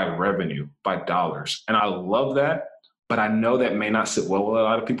by revenue, by dollars. And I love that, but I know that may not sit well with a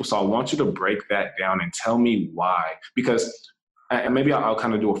lot of people. So I want you to break that down and tell me why. Because and maybe I'll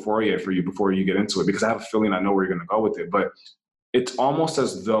kind of do a foray for you before you get into it, because I have a feeling I know where you're going to go with it. But it's almost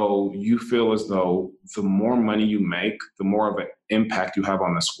as though you feel as though the more money you make, the more of an impact you have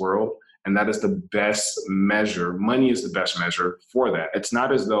on this world. And that is the best measure. Money is the best measure for that. It's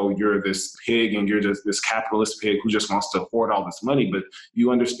not as though you're this pig and you're just this capitalist pig who just wants to hoard all this money, but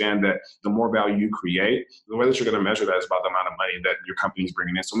you understand that the more value you create, the way that you're going to measure that is about the amount of money that your company is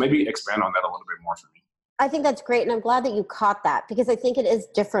bringing in. So maybe expand on that a little bit more for me. I think that's great. And I'm glad that you caught that, because I think it is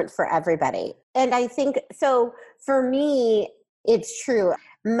different for everybody. And I think, so for me, it's true.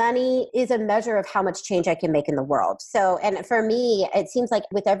 Money is a measure of how much change I can make in the world. So, and for me, it seems like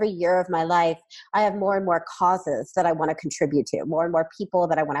with every year of my life, I have more and more causes that I want to contribute to, more and more people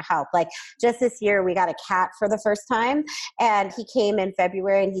that I want to help. Like just this year, we got a cat for the first time, and he came in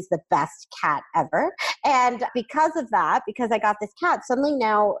February, and he's the best cat ever. And because of that, because I got this cat, suddenly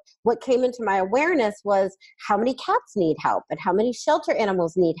now what came into my awareness was how many cats need help and how many shelter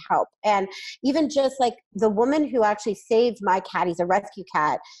animals need help. And even just like the woman who actually saved my cat, he's a rescue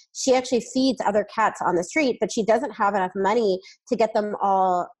cat, she actually feeds other cats on the street, but she doesn't have enough money to get them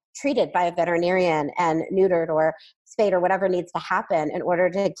all treated by a veterinarian and neutered or spayed or whatever needs to happen in order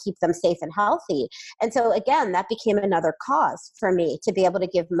to keep them safe and healthy. And so again, that became another cause for me to be able to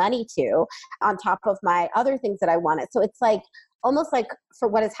give money to on top of my other things that I wanted. So it's like, almost like for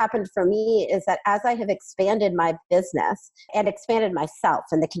what has happened for me is that as I have expanded my business and expanded myself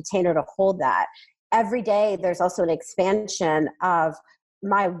and the container to hold that, every day there's also an expansion of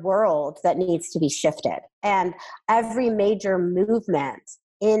my world that needs to be shifted. And every major movement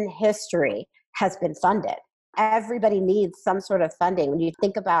in history has been funded. Everybody needs some sort of funding. When you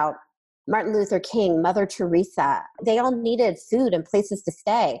think about Martin Luther King, Mother Teresa, they all needed food and places to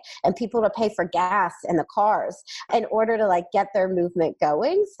stay and people to pay for gas in the cars in order to like get their movement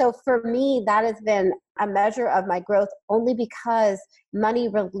going. So for me, that has been a measure of my growth only because money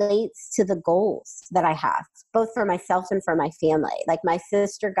relates to the goals that I have, both for myself and for my family. Like my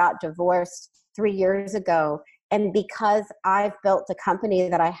sister got divorced 3 years ago. And because I've built the company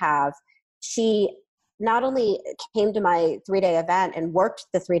that I have, she not only came to my 3-day event and worked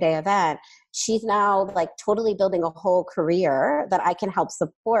the 3-day event, she's now like totally building a whole career that I can help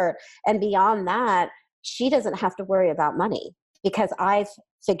support. And beyond that, she doesn't have to worry about money because I've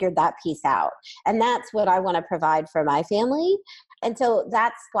figured that piece out. And that's what I want to provide for my family. And so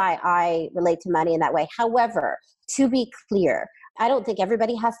that's why I relate to money in that way. However, to be clear, I don't think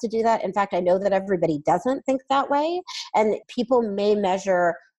everybody has to do that. In fact, I know that everybody doesn't think that way. And people may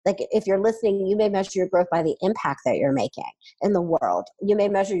measure, like if you're listening, you may measure your growth by the impact that you're making in the world. You may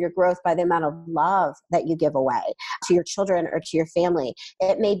measure your growth by the amount of love that you give away to your children or to your family.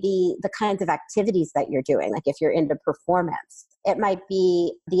 It may be the kinds of activities that you're doing, like if you're into performance. It might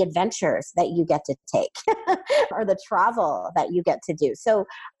be the adventures that you get to take or the travel that you get to do. So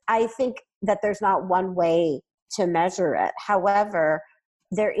I think that there's not one way to measure it. However,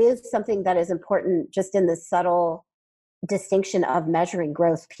 there is something that is important just in the subtle distinction of measuring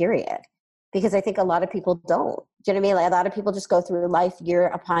growth, period. Because I think a lot of people don't. Do you know what I mean? Like a lot of people just go through life year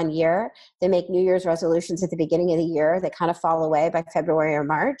upon year. They make New Year's resolutions at the beginning of the year. They kind of fall away by February or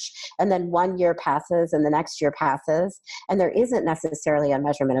March. And then 1 year passes and the next year passes. And there isn't necessarily a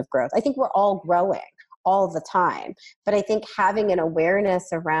measurement of growth. I think we're all growing all the time. But I think having an awareness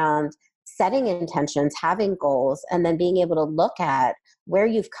around setting intentions, having goals, and then being able to look at where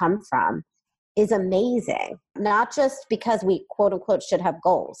you've come from is amazing. Not just because we quote unquote should have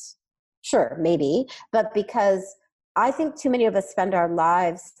goals. Sure, maybe, but because I think too many of us spend our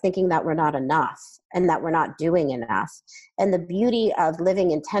lives thinking that we're not enough and that we're not doing enough. And the beauty of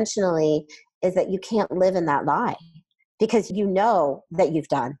living intentionally is that you can't live in that lie because you know that you've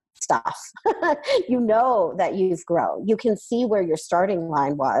done stuff. You know that you've grown. You can see where your starting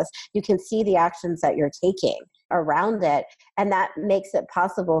line was. You can see the actions that you're taking around it. And that makes it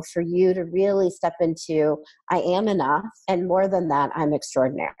possible for you to really step into, I am enough. And more than that, I'm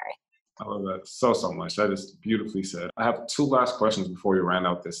extraordinary. I love that so much. That is beautifully said. I have 2 last questions before we round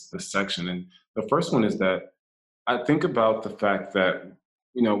out this section. And the first one is that I think about the fact that,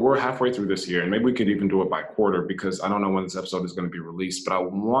 you know, we're halfway through this year and maybe we could even do it by quarter because I don't know when this episode is going to be released, but I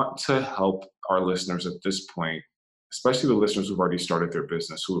want to help our listeners at this point, especially the listeners who've already started their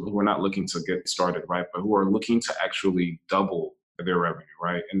business, who are not looking to get started, right? But who are looking to actually double their revenue,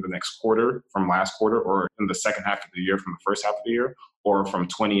 right? In the next quarter from last quarter, or in the second half of the year from the first half of the year, or from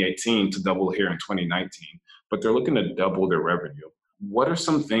 2018 to double here in 2019. But they're looking to double their revenue. What are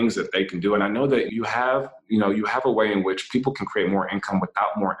some things that they can do? And I know that you have a way in which people can create more income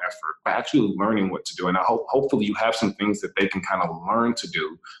without more effort by actually learning what to do. And I hopefully you have some things that they can kind of learn to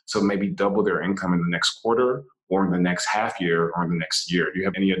do. So maybe double their income in the next quarter or in the next half year or in the next year. Do you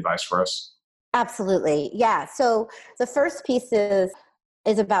have any advice for us? Absolutely. Yeah. So the first piece is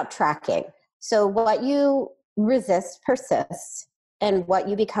about tracking. So what you resist persists and what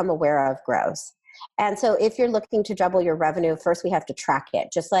you become aware of grows. And so if you're looking to double your revenue, first we have to track it.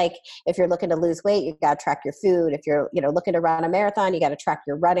 Just like if you're looking to lose weight, you got to track your food. If you're, looking to run a marathon, you got to track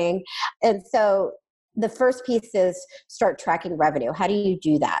your running. And so the first piece is start tracking revenue. How do you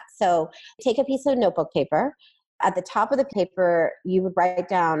do that? So take a piece of notebook paper. At the top of the paper, you would write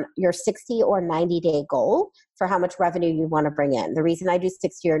down your 60 or 90-day goal for how much revenue you want to bring in. The reason I do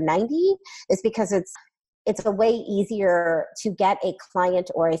 60 or 90 is because it's a way easier to get a client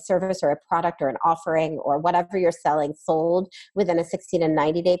or a service or a product or an offering or whatever you're selling sold within a 60 to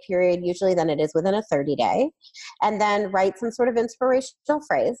 90-day period, usually than it is within a 30-day. And then write some sort of inspirational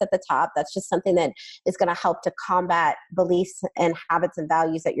phrase at the top. That's just something that is going to help to combat beliefs and habits and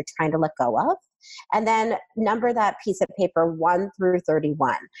values that you're trying to let go of. And then number that piece of paper 1 through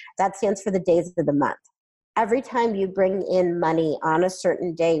 31. That stands for the days of the month. Every time you bring in money on a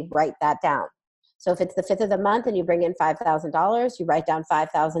certain day, write that down. So if it's the 5th of the month and you bring in $5,000, you write down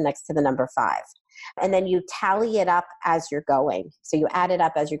 5,000 next to the number 5. And then you tally it up as you're going. So you add it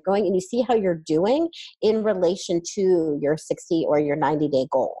up as you're going and you see how you're doing in relation to your 60 or your 90-day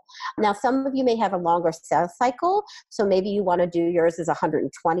goal. Now, some of you may have a longer sales cycle. So maybe you want to do yours as a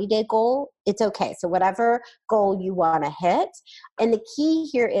 120-day goal. It's okay. So whatever goal you want to hit. And the key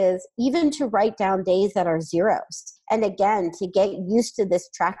here is even to write down days that are zeros. And again, to get used to this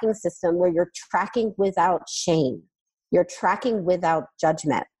tracking system where you're tracking without shame. You're tracking without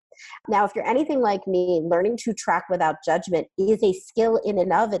judgment. Now, if you're anything like me, learning to track without judgment is a skill in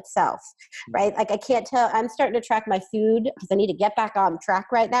and of itself, right? Like I can't tell, I'm starting to track my food because I need to get back on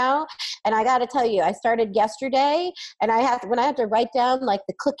track right now. And I got to tell you, I started yesterday and when I had to write down like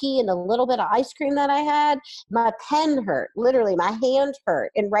the cookie and a little bit of ice cream that I had, my pen hurt, literally my hand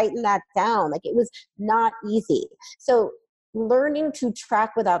hurt in writing that down. Like it was not easy. So learning to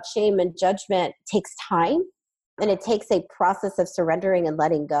track without shame and judgment takes time. And it takes a process of surrendering and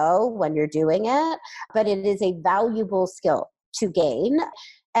letting go when you're doing it, but it is a valuable skill to gain.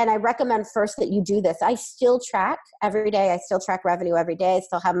 And I recommend first that you do this. I still track every day. I still track revenue every day. I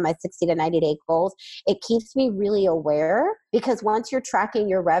still have my 60 to 90-day goals. It keeps me really aware because once you're tracking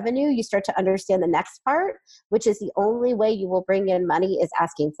your revenue, you start to understand the next part, which is the only way you will bring in money is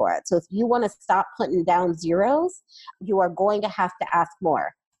asking for it. So if you want to stop putting down zeros, you are going to have to ask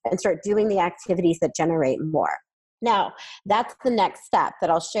more and start doing the activities that generate more. Now, that's the next step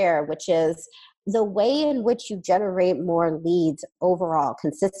that I'll share, which is the way in which you generate more leads overall,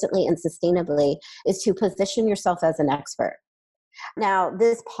 consistently and sustainably, is to position yourself as an expert. Now,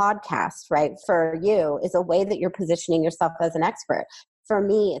 this podcast, right, for you is a way that you're positioning yourself as an expert. For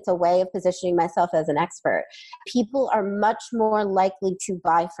me, it's a way of positioning myself as an expert. People are much more likely to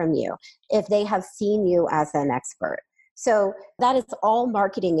buy from you if they have seen you as an expert. So that is all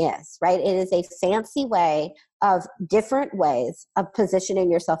marketing is, right? It is a fancy way of different ways of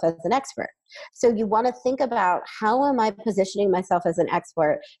positioning yourself as an expert. So you want to think about how am I positioning myself as an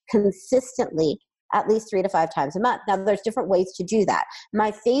expert consistently at least 3 to 5 times a month. Now, there's different ways to do that.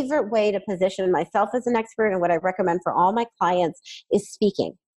 My favorite way to position myself as an expert and what I recommend for all my clients is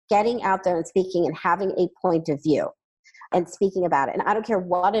speaking, getting out there and speaking and having a point of view and speaking about it. And I don't care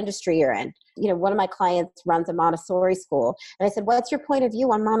what industry you're in. You know, one of my clients runs a Montessori school. And I said, what's your point of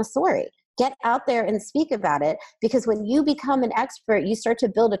view on Montessori? Get out there and speak about it, because when you become an expert, you start to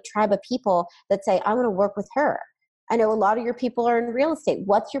build a tribe of people that say, I want to work with her. I know a lot of your people are in real estate.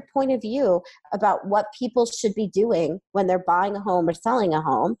 What's your point of view about what people should be doing when they're buying a home or selling a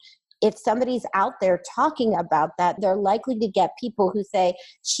home? If somebody's out there talking about that, they're likely to get people who say,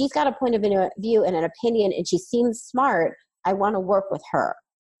 she's got a point of view and an opinion and she seems smart. I want to work with her.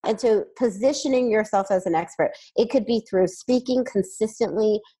 And so positioning yourself as an expert, it could be through speaking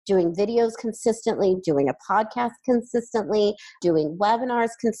consistently, doing videos consistently, doing a podcast consistently, doing webinars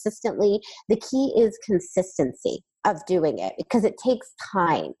consistently. The key is consistency of doing it because it takes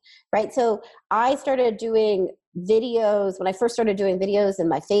time, right? So I started doing videos. When I first started doing videos in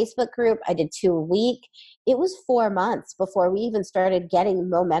my Facebook group, I did 2 a week. It was 4 months before we even started getting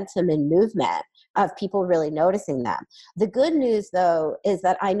momentum and movement of people really noticing them. The good news, though, is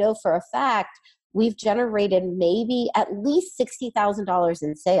that I know for a fact we've generated maybe at least $60,000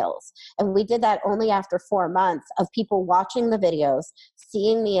 in sales. And we did that only after 4 months of people watching the videos,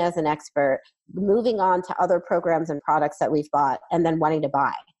 seeing me as an expert, moving on to other programs and products that we've bought, and then wanting to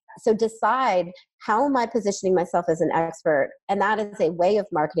buy. So decide, how am I positioning myself as an expert? And that is a way of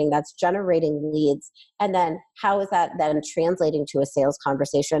marketing that's generating leads. And then how is that then translating to a sales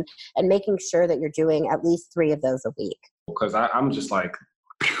conversation and making sure that you're doing at least 3 of those a week? Because I'm just like,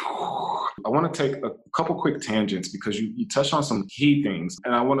 I want to take a couple quick tangents because you touched on some key things.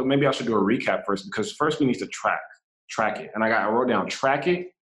 And maybe I should do a recap first, because first we need to track it. And I wrote down track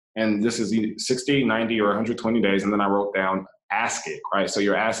it. And this is 60, 90, or 120 days. And then I wrote down ask it, right? So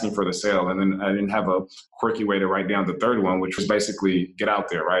you're asking for the sale. And then I didn't have a quirky way to write down the third one, which was basically get out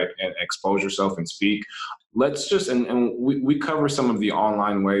there, right? And expose yourself and speak. Let's just, and we cover some of the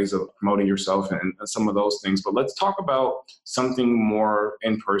online ways of promoting yourself and some of those things, but let's talk about something more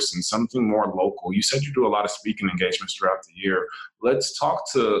in person, something more local. You said you do a lot of speaking engagements throughout the year. Let's talk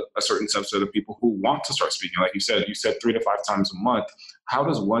to a certain subset of people who want to start speaking. Like you said 3 to 5 times a month. How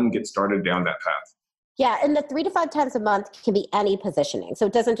does one get started down that path? Yeah, and the 3 to 5 times a month can be any positioning. So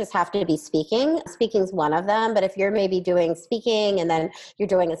it doesn't just have to be speaking. Speaking is one of them, but if you're maybe doing speaking and then you're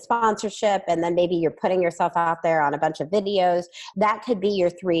doing a sponsorship and then maybe you're putting yourself out there on a bunch of videos, that could be your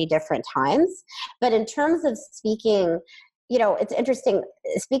 3 different times. But in terms of speaking, you know, it's interesting.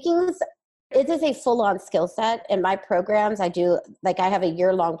 Speaking is It is a full-on skill set. In my programs, I have a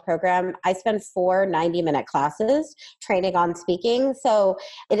year-long program. I spend 4 90-minute classes training on speaking. So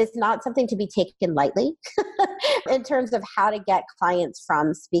it is not something to be taken lightly in terms of how to get clients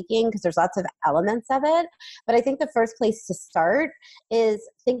from speaking, because there's lots of elements of it. But I think the first place to start is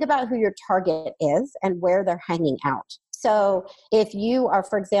think about who your target is and where they're hanging out. So if you are,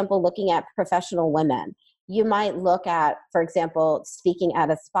 for example, looking at professional women, you might look at, for example, speaking at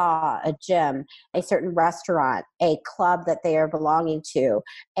a spa, a gym, a certain restaurant, a club that they are belonging to,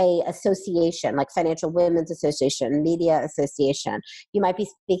 a association like Financial Women's Association, Media Association. You might be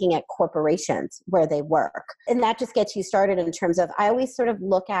speaking at corporations where they work. And that just gets you started in terms of, I always sort of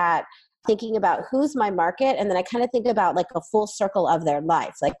look at thinking about who's my market, and then I kind of think about like a full circle of their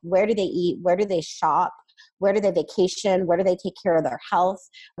life. Like, where do they eat? Where do they shop? Where do they vacation? Where do they take care of their health?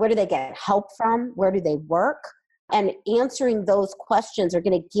 Where do they get help from? Where do they work? And answering those questions are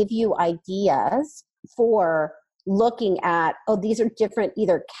going to give you ideas for looking at, these are different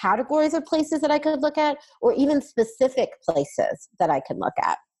either categories of places that I could look at, or even specific places that I can look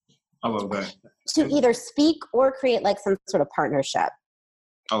at. I love that. To either speak or create like some sort of partnership.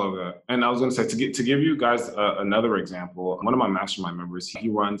 I love that. And I was going to say, to give you guys another example, one of my mastermind members, he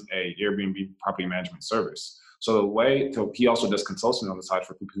runs a Airbnb property management service. So he also does consulting on the side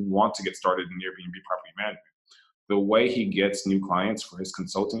for people who want to get started in Airbnb property management. The way he gets new clients for his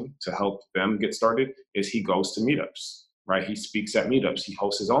consulting to help them get started is he goes to meetups, right? He speaks at meetups. He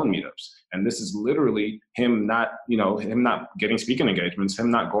hosts his own meetups. And this is literally him not getting speaking engagements,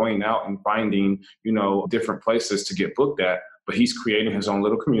 him not going out and finding, different places to get booked at. But he's creating his own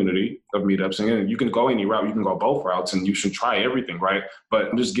little community of meetups. And you can go any route, you can go both routes, and you should try everything, right? But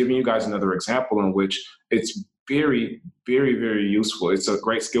I'm just giving you guys another example in which it's very, very, very useful. It's a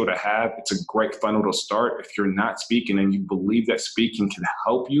great skill to have. It's a great funnel to start if you're not speaking and you believe that speaking can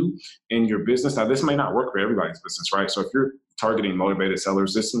help you in your business. Now, this may not work for everybody's business, right? So if you're targeting motivated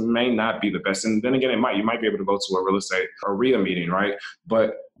sellers, this may not be the best. And then again, you might be able to go to a real estate or RIA meeting, right?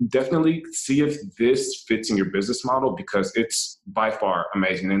 But definitely see if this fits in your business model, because it's by far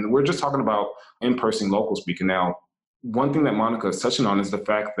amazing. And we're just talking about in-person local speaking now. One thing that Monica is touching on is the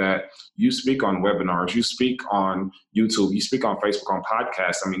fact that you speak on webinars, you speak on YouTube, you speak on Facebook, on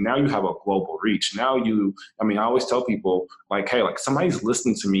podcasts. I mean, now you have a global reach. I always tell people like, hey, like somebody's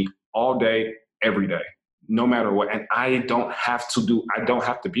listening to me all day, every day, no matter what. And I don't have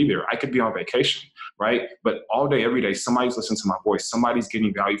to be there. I could be on vacation, right? But all day, every day, somebody's listening to my voice. Somebody's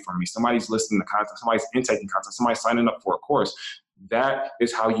getting value from me. Somebody's listening to content. Somebody's intaking content. Somebody's signing up for a course. That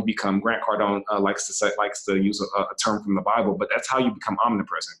is how you become, Grant Cardone likes to use a term from the Bible, but that's how you become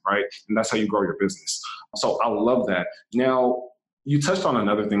omnipresent, right? And that's how you grow your business. So I love that. Now, you touched on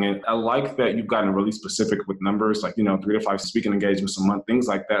another thing, and I like that you've gotten really specific with numbers, like, 3 to 5 speaking engagements a month, things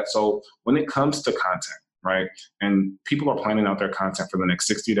like that. So when it comes to content, right, and people are planning out their content for the next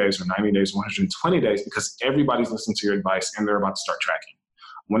 60 days or 90 days, 120 days, because everybody's listening to your advice and they're about to start tracking.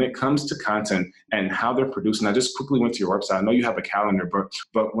 When it comes to content and how they're producing, I just quickly went to your website. I know you have a calendar,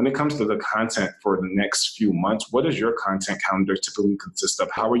 but when it comes to the content for the next few months, what does your content calendar typically consist of?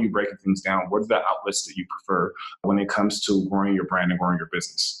 How are you breaking things down? What are the outlets that you prefer when it comes to growing your brand and growing your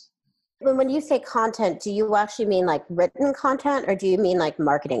business? When you say content, do you actually mean like written content, or do you mean like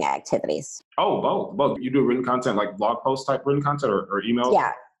marketing activities? Oh, both. You do written content, like blog post type written content, or emails?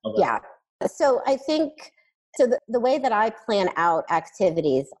 Yeah. Okay. Yeah. So I think, the way that I plan out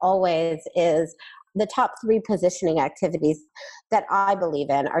activities always is the top 3 positioning activities that I believe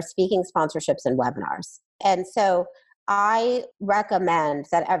in are speaking, sponsorships, and webinars. And so I recommend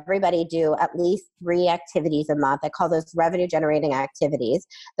that everybody do at least 3 activities a month. I call those revenue generating activities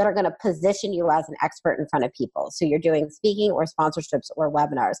that are going to position you as an expert in front of people. So you're doing speaking or sponsorships or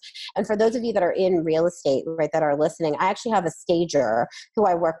webinars. And for those of you that are in real estate, right, that are listening, I actually have a stager who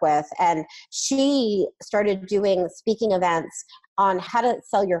I work with, and she started doing speaking events on how to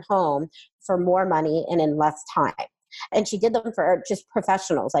sell your home for more money and in less time. And she did them for just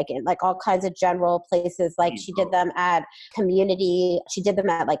professionals, like in all kinds of general places. Like she did them at community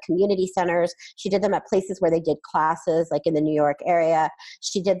centers. She did them at places where they did classes, like in the New York area.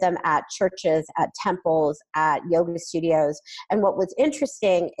 She did them at churches, at temples, at yoga studios. And what was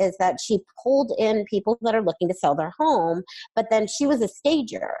interesting is that she pulled in people that are looking to sell their home, but then she was a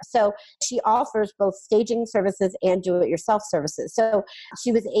stager. So she offers both staging services and do-it-yourself services. So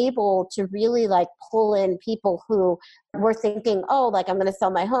she was able to really pull in people who were thinking, I'm going to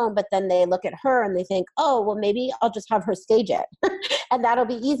sell my home, but then they look at her and they think, well, maybe I'll just have her stage it and that'll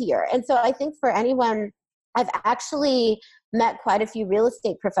be easier. And so I think for anyone I've actually met quite a few real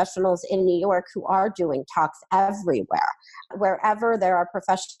estate professionals in New York who are doing talks everywhere, wherever there are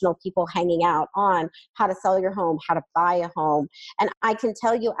professional people hanging out on how to sell your home, how to buy a home. And I can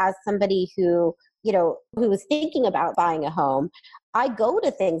tell you, as somebody who was thinking about buying a home, I go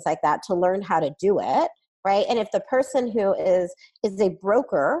to things like that to learn how to do it. Right. And if the person who is a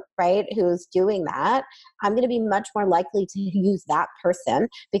broker, right, who's doing that, I'm going to be much more likely to use that person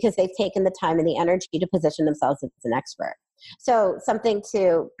because they've taken the time and the energy to position themselves as an expert. So something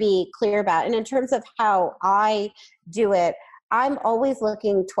to be clear about. And in terms of how I do it, I'm always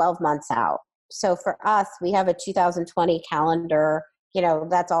looking 12 months out. So for us, we have a 2020 calendar,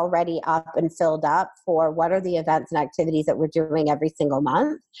 that's already up and filled up for what are the events and activities that we're doing every single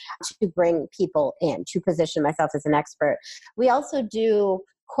month to bring people in, to position myself as an expert. We also do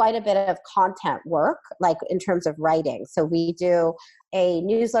quite a bit of content work, like in terms of writing. So we do a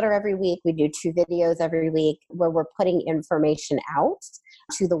newsletter every week. We do 2 videos every week where we're putting information out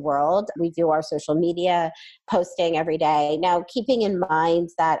to the world. We do our social media posting every day. Now, keeping in mind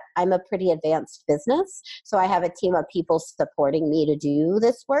that I'm a pretty advanced business, so I have a team of people supporting me to do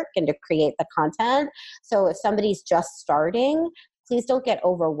this work and to create the content. So if somebody's just starting, please don't get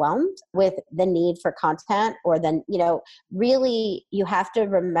overwhelmed with the need for content, or then, really you have to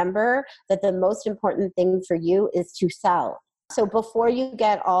remember that the most important thing for you is to sell. So before you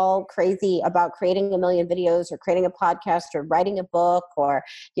get all crazy about creating 1 million videos or creating a podcast or writing a book or,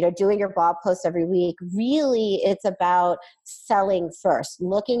 doing your blog post every week, really it's about selling first,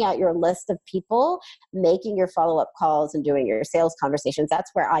 looking at your list of people, making your follow-up calls and doing your sales conversations.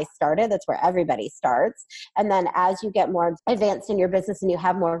 That's where I started. That's where everybody starts. And then as you get more advanced in your business and you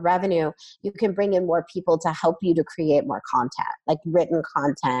have more revenue, you can bring in more people to help you to create more content, like written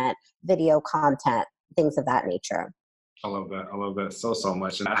content, video content, things of that nature. I love that. I love that so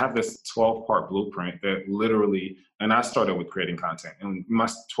much. And I have this 12-part blueprint that literally, and I started with creating content, and my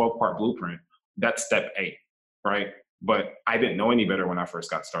 12-part blueprint, that's step 8, right? But I didn't know any better when I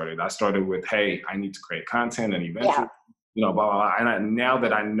first got started. I started with, hey, I need to create content, and eventually, blah, blah, blah. And now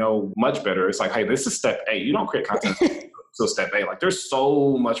that I know much better, it's like, hey, this is step 8. You don't create content until step 8. Like, there's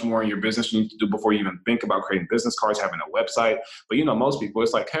so much more in your business you need to do before you even think about creating business cards, having a website. But most people,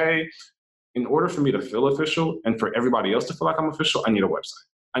 it's like, hey, in order for me to feel official and for everybody else to feel like I'm official, I need a website.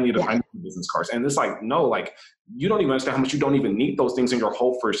 I need business cards. And it's like, no, like, you don't even understand how much you don't even need those things in your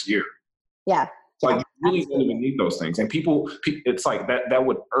whole first year. Yeah. So like, you really don't even need those things. And people, it's like that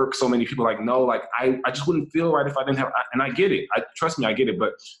would irk so many people. Like, no, like, I just wouldn't feel right if I didn't have, and I get it. Trust me, I get it.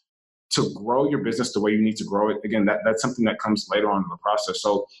 But to grow your business the way you need to grow it, again, that's something that comes later on in the process.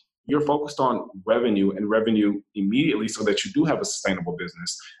 So you're focused on revenue immediately so that you do have a sustainable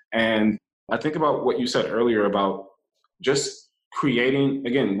business. And I think about what you said earlier about just creating,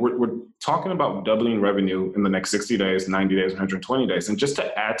 again, we're talking about doubling revenue in the next 60 days, 90 days, 120 days, and just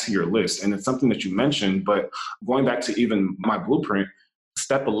to add to your list. And it's something that you mentioned, but going back to even my blueprint,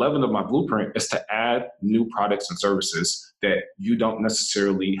 step 11 of my blueprint is to add new products and services that you don't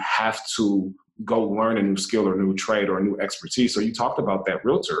necessarily have to go learn a new skill or a new trade or a new expertise. So you talked about that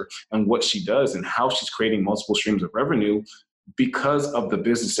realtor and what she does and how she's creating multiple streams of revenue because of the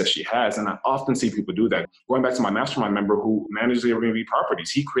business that she has. And I often see people do that. Going back to my mastermind member who manages the Airbnb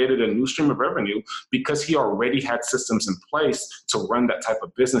properties, he created a new stream of revenue because he already had systems in place to run that type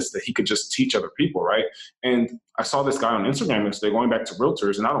of business that he could just teach other people, right? And I saw this guy on Instagram yesterday going back to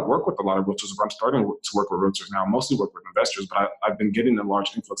realtors, and I don't work with a lot of realtors, but I'm starting to work with realtors now. I mostly work with investors, but I've been getting a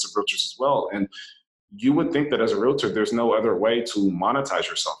large influx of realtors as well. And you would think that as a realtor, there's no other way to monetize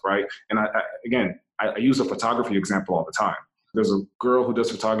yourself, right? And I use a photography example all the time. There's a girl who does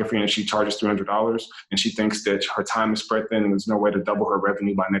photography and she charges $300 and she thinks that her time is spread thin and there's no way to double her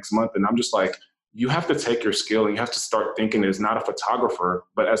revenue by next month. And I'm just like, you have to take your skill and you have to start thinking as not a photographer,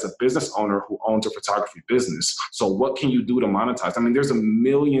 but as a business owner who owns a photography business. So what can you do to monetize? I mean, there's a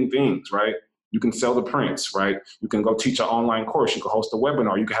million things, right? You can sell the prints, right? You can go teach an online course. You can host a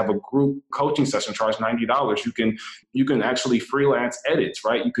webinar. You can have a group coaching session, charge $90. You can actually freelance edits,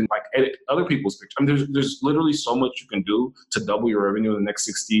 right? You can like edit other people's pictures. I mean, there's literally so much you can do to double your revenue in the next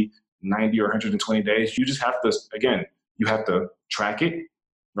 60, 90, or 120 days. You just have to, again, you have to track it,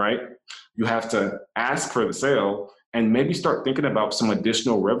 right? You have to ask for the sale and maybe start thinking about some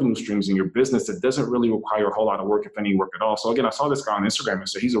additional revenue streams in your business that doesn't really require a whole lot of work, if any work at all. So again, I saw this guy on Instagram and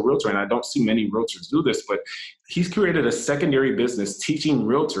said he's a realtor, and I don't see many realtors do this, but he's created a secondary business teaching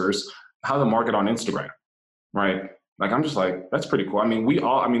realtors how to market on Instagram, right? Like, I'm just like, that's pretty cool. I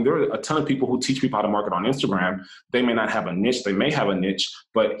mean, there are a ton of people who teach people how to market on Instagram. They may not have a niche. They may have a niche,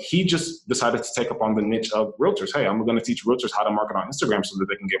 but he just decided to take up on the niche of realtors. Hey, I'm going to teach realtors how to market on Instagram so that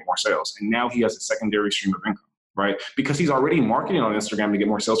they can get more sales. And now he has a secondary stream of income, right? Because he's already marketing on Instagram to get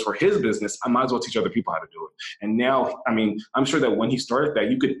more sales for his business. I might as well teach other people how to do it. And now, I mean, I'm sure that when he started that,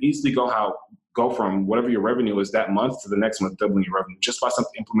 you could easily go from whatever your revenue is that month to the next month, doubling your revenue just by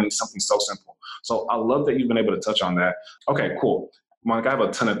implementing something so simple. So I love that you've been able to touch on that. Okay, cool. Monica, I have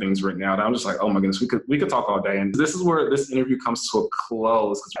a ton of things written out. I'm just like, oh my goodness, we could talk all day. And this is where this interview comes to a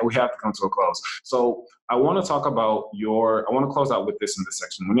close, because we have to come to a close. So I want to talk about I want to close out with this in this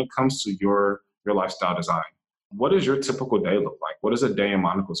section. When it comes to your lifestyle design, what does your typical day look like? What does a day in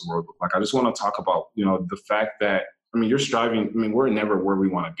Monica's world look like? I just want to talk about, the fact that, you're striving. We're never where we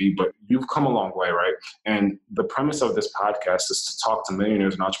want to be, but you've come a long way, right? And the premise of this podcast is to talk to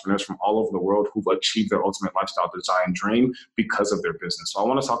millionaires and entrepreneurs from all over the world who've achieved their ultimate lifestyle design dream because of their business. So I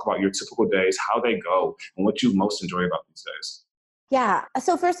want to talk about your typical days, how they go, and what you most enjoy about these days. Yeah.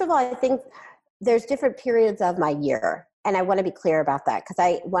 So first of all, I think there's different periods of my year. And I want to be clear about that,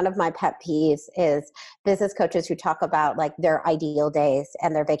 because one of my pet peeves is business coaches who talk about like their ideal days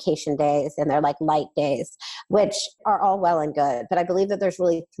and their vacation days and their like light days, which are all well and good. But I believe that there's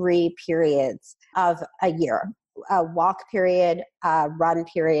really 3 periods of a year: a walk period, a run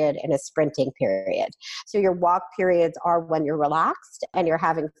period, and a sprinting period. So your walk periods are when you're relaxed and you're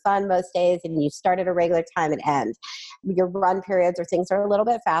having fun most days and you start at a regular time and end. Your run periods are things that are a little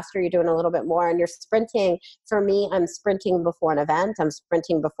bit faster, you're doing a little bit more, and you're sprinting. For me, I'm sprinting before an event, I'm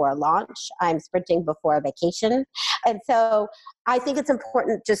sprinting before a launch, I'm sprinting before a vacation. And so I think it's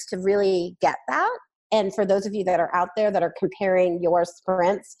important just to really get that. And for those of you that are out there that are comparing your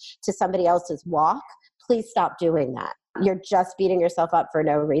sprints to somebody else's walk, please stop doing that. You're just beating yourself up for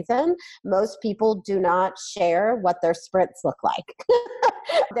no reason. Most people do not share what their sprints look like.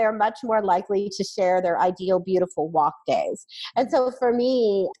 They're much more likely to share their ideal, beautiful walk days. And so for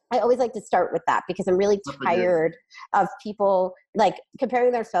me, I always like to start with that, because I'm really tired of people like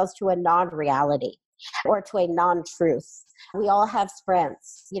comparing themselves to a non-reality or to a non-truth. We all have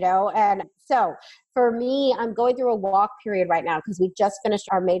sprints, and so for me, I'm going through a walk period right now because we just finished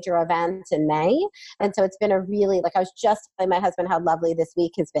our major event in May. And so it's been a really, I was just telling my husband how lovely this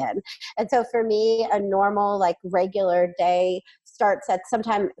week has been. And so for me, a normal, regular day starts at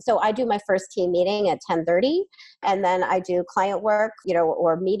sometime. So I do my first team meeting at 10:30, and then I do client work,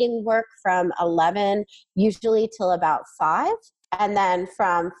 or meeting work from 11, usually till about 5. And then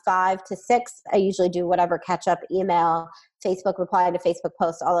from 5 to 6, I usually do whatever catch up, email, Facebook, replying to Facebook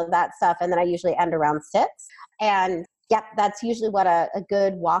posts, all of that stuff. And then I usually end around 6. And yep, that's usually what a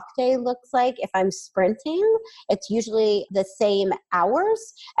good walk day looks like. If I'm sprinting, it's usually the same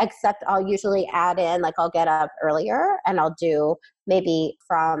hours, except I'll usually add in, I'll get up earlier and I'll do maybe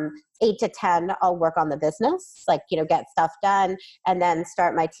from 8 to 10, I'll work on the business, get stuff done, and then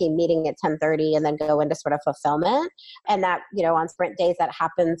start my team meeting at 10:30 and then go into sort of fulfillment. And that, on sprint days, that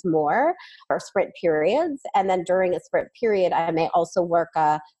happens more, or sprint periods. And then during a sprint period, I may also work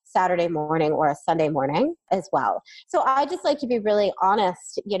a Saturday morning or a Sunday morning as well. So I just like to be really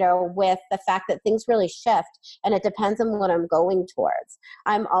honest, with the fact that things really shift, and it depends on what I'm going towards.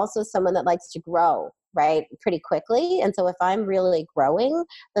 I'm also someone that likes to grow, right, pretty quickly. And so if I'm really growing,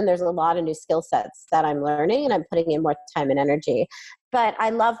 then there's a lot of new skill sets that I'm learning and I'm putting in more time and energy. But I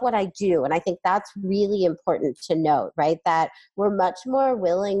love what I do. And I think that's really important to note, right? That we're much more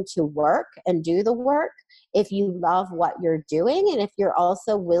willing to work and do the work if you love what you're doing. And if you're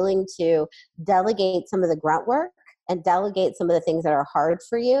also willing to delegate some of the grunt work and delegate some of the things that are hard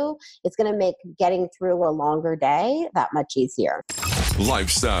for you, it's going to make getting through a longer day that much easier.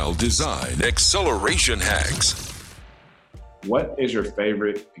 Lifestyle design acceleration hacks. What is your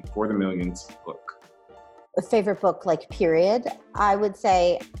favorite Before the Millions book? A favorite book, period? I would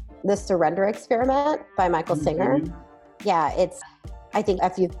say The Surrender Experiment by Michael Singer. Yeah, I think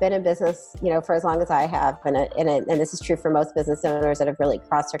if you've been in business, for as long as I have, and this is true for most business owners that have really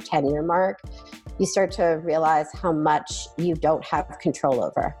crossed their 10-year mark, you start to realize how much you don't have control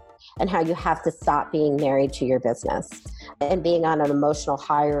over, and how you have to stop being married to your business and being on an emotional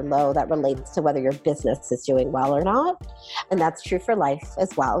high or low that relates to whether your business is doing well or not. And that's true for life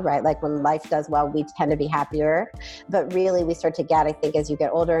as well, right? When life does well, we tend to be happier. But really, we start to get, I think, as you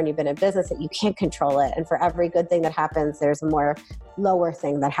get older and you've been in business, that you can't control it. And for every good thing that happens, there's a more lower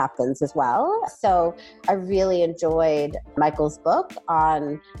thing that happens as well. So I really enjoyed Michael's book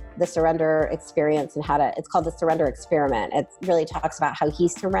on the surrender experience and it's called The Surrender Experiment. It really talks about how he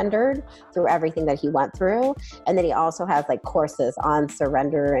surrendered inspired through everything that he went through. And then he also has like courses on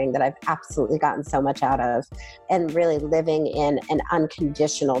surrendering that I've absolutely gotten so much out of, and really living in an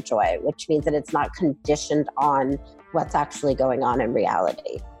unconditional joy, which means that it's not conditioned on what's actually going on in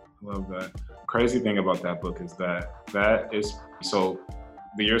reality. Love that. Crazy thing about that book is that is, so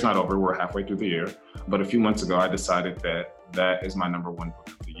the year's not over, we're halfway through the year, but a few months ago I decided that is my number one book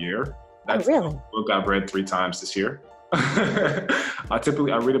of the year. That's really? the book I've read 3 times this year.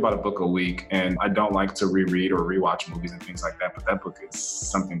 I read about a book a week, and I don't like to reread or rewatch movies and things like that, but that book is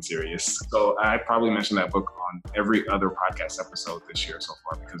something serious. So I probably mentioned that book on every other podcast episode this year so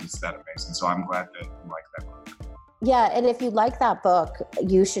far because it's that amazing. So I'm glad that you like that book. Yeah, and if you like that book,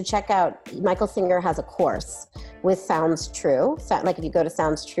 you should check out, Michael Singer has a course with Sounds True. So, like if you go to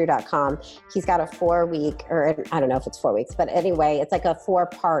SoundsTrue.com, he's got a 4-week, or I don't know if it's 4 weeks, but anyway, it's like a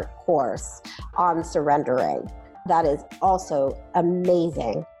 4-part course on surrendering. That is also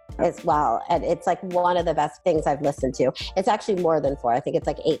amazing as well. And it's like one of the best things I've listened to. It's actually more than 4. I think it's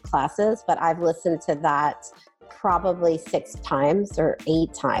like 8 classes, but I've listened to that probably 6 times or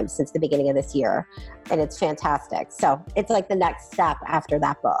 8 times since the beginning of this year. And it's fantastic. So it's like the next step after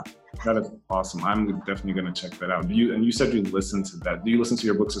that book. That is awesome. I'm definitely going to check that out. You said you listen to that. Do you listen to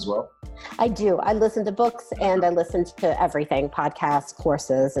your books as well? I do. I listen to books and I listen to everything, podcasts,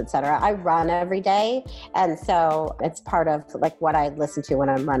 courses, etc. I run every day. And so it's part of like what I listen to when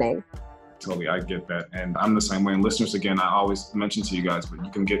I'm running. Totally, I get that. And I'm the same way. And listeners, again, I always mention to you guys, but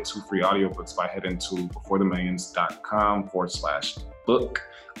you can get 2 free audiobooks by heading to beforethemillions.com/book.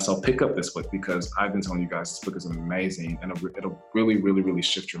 So pick up this book because I've been telling you guys this book is amazing and it'll really, really, really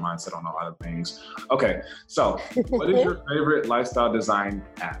shift your mindset on a lot of things. Okay, so what is your favorite lifestyle design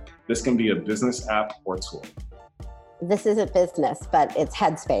app? This can be a business app or tool. This isn't business, but it's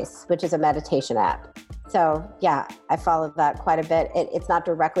Headspace, which is a meditation app. So yeah, I follow that quite a bit. It's not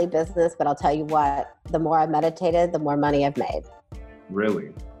directly business, but I'll tell you what, the more I've meditated, the more money I've made.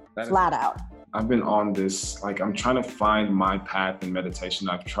 Really? Flat out. I've been on this, like I'm trying to find my path in meditation.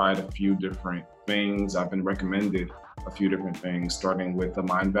 I've tried a few different things. I've been recommended a few different things, starting with the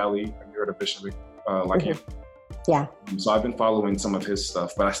Mind Valley. Have you heard of Bishop him? Yeah. So I've been following some of his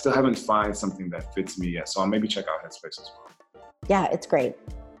stuff, but I still haven't found something that fits me yet. So I'll maybe check out Headspace as well. Yeah, it's great.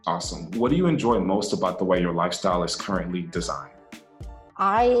 Awesome. What do you enjoy most about the way your lifestyle is currently designed?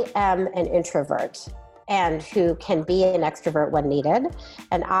 I am an introvert and who can be an extrovert when needed.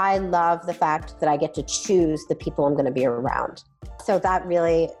 And I love the fact that I get to choose the people I'm going to be around. So that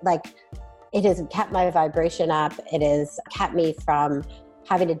really, it has kept my vibration up. It has kept me from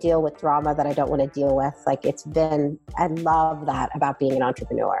having to deal with drama that I don't want to deal with. I love that about being an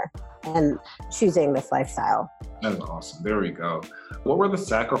entrepreneur and choosing this lifestyle. That is awesome. There we go. What were the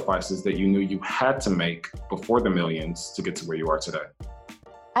sacrifices that you knew you had to make before the millions to get to where you are today?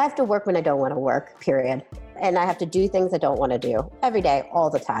 I have to work when I don't want to work, period. And I have to do things I don't want to do every day, all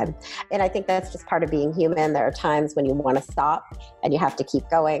the time. And I think that's just part of being human. There are times when you want to stop and you have to keep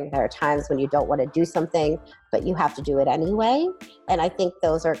going. There are times when you don't want to do something, but you have to do it anyway. And I think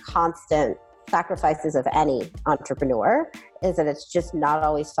those are constant sacrifices of any entrepreneur, is that it's just not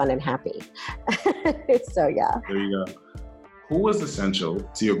always fun and happy. So yeah. There you go. Who was essential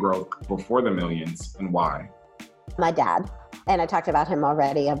to your growth before the millions and why? My dad. And I talked about him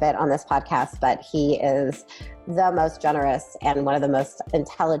already a bit on this podcast, but he is the most generous and one of the most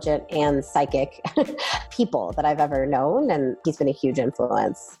intelligent and psychic people that I've ever known. And he's been a huge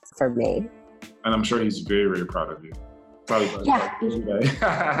influence for me. And I'm sure he's very, very proud of you.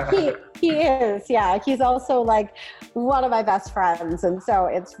 Yeah, he is. Yeah, he's also one of my best friends. And so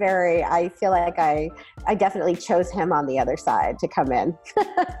it's I feel like I definitely chose him on the other side to come in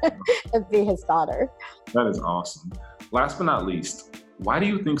and be his daughter. That is awesome. Last but not least, why do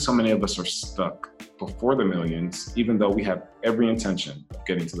you think so many of us are stuck before the millions, even though we have every intention of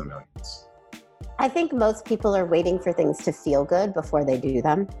getting to the millions? I think most people are waiting for things to feel good before they do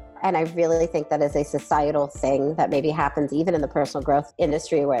them. And I really think that is a societal thing that maybe happens even in the personal growth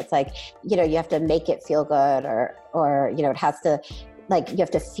industry, where it's you have to make it feel good or it has to, you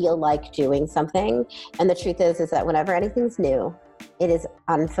have to feel like doing something. And the truth is that whenever anything's new, it is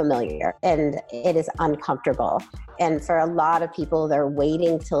unfamiliar and it is uncomfortable. And for a lot of people, they're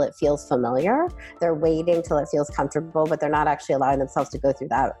waiting till it feels familiar. They're waiting till it feels comfortable, but they're not actually allowing themselves to go through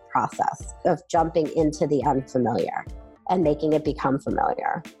that process of jumping into the unfamiliar and making it become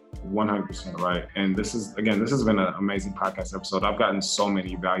familiar. 100% right. And this has been an amazing podcast episode. I've gotten so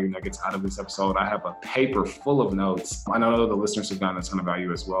many value nuggets out of this episode. I have a paper full of notes. I know the listeners have gotten a ton of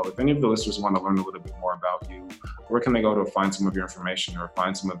value as well. If any of the listeners want to learn a little bit more about you, where can they go to find some of your information or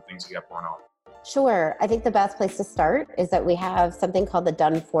find some of the things you have going on? Sure. I think the best place to start is that we have something called the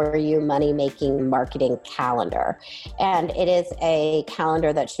Done For You Money Making Marketing Calendar. And it is a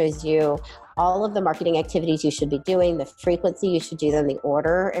calendar that shows you all of the marketing activities you should be doing, the frequency you should do them, the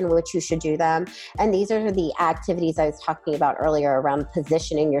order in which you should do them. And these are the activities I was talking about earlier around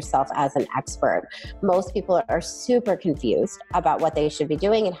positioning yourself as an expert. Most people are super confused about what they should be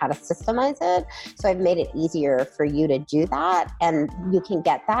doing and how to systemize it. So I've made it easier for you to do that. And you can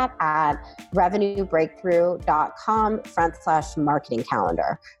get that at revenuebreakthrough.com/marketing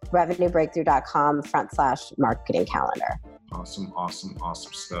calendar. revenuebreakthrough.com/marketing calendar. Awesome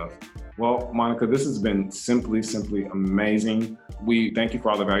stuff. Well, Monica, this has been simply amazing. We thank you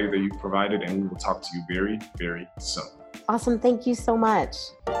for all the value that you provided, and we will talk to you very, very soon. Awesome. Thank you so much.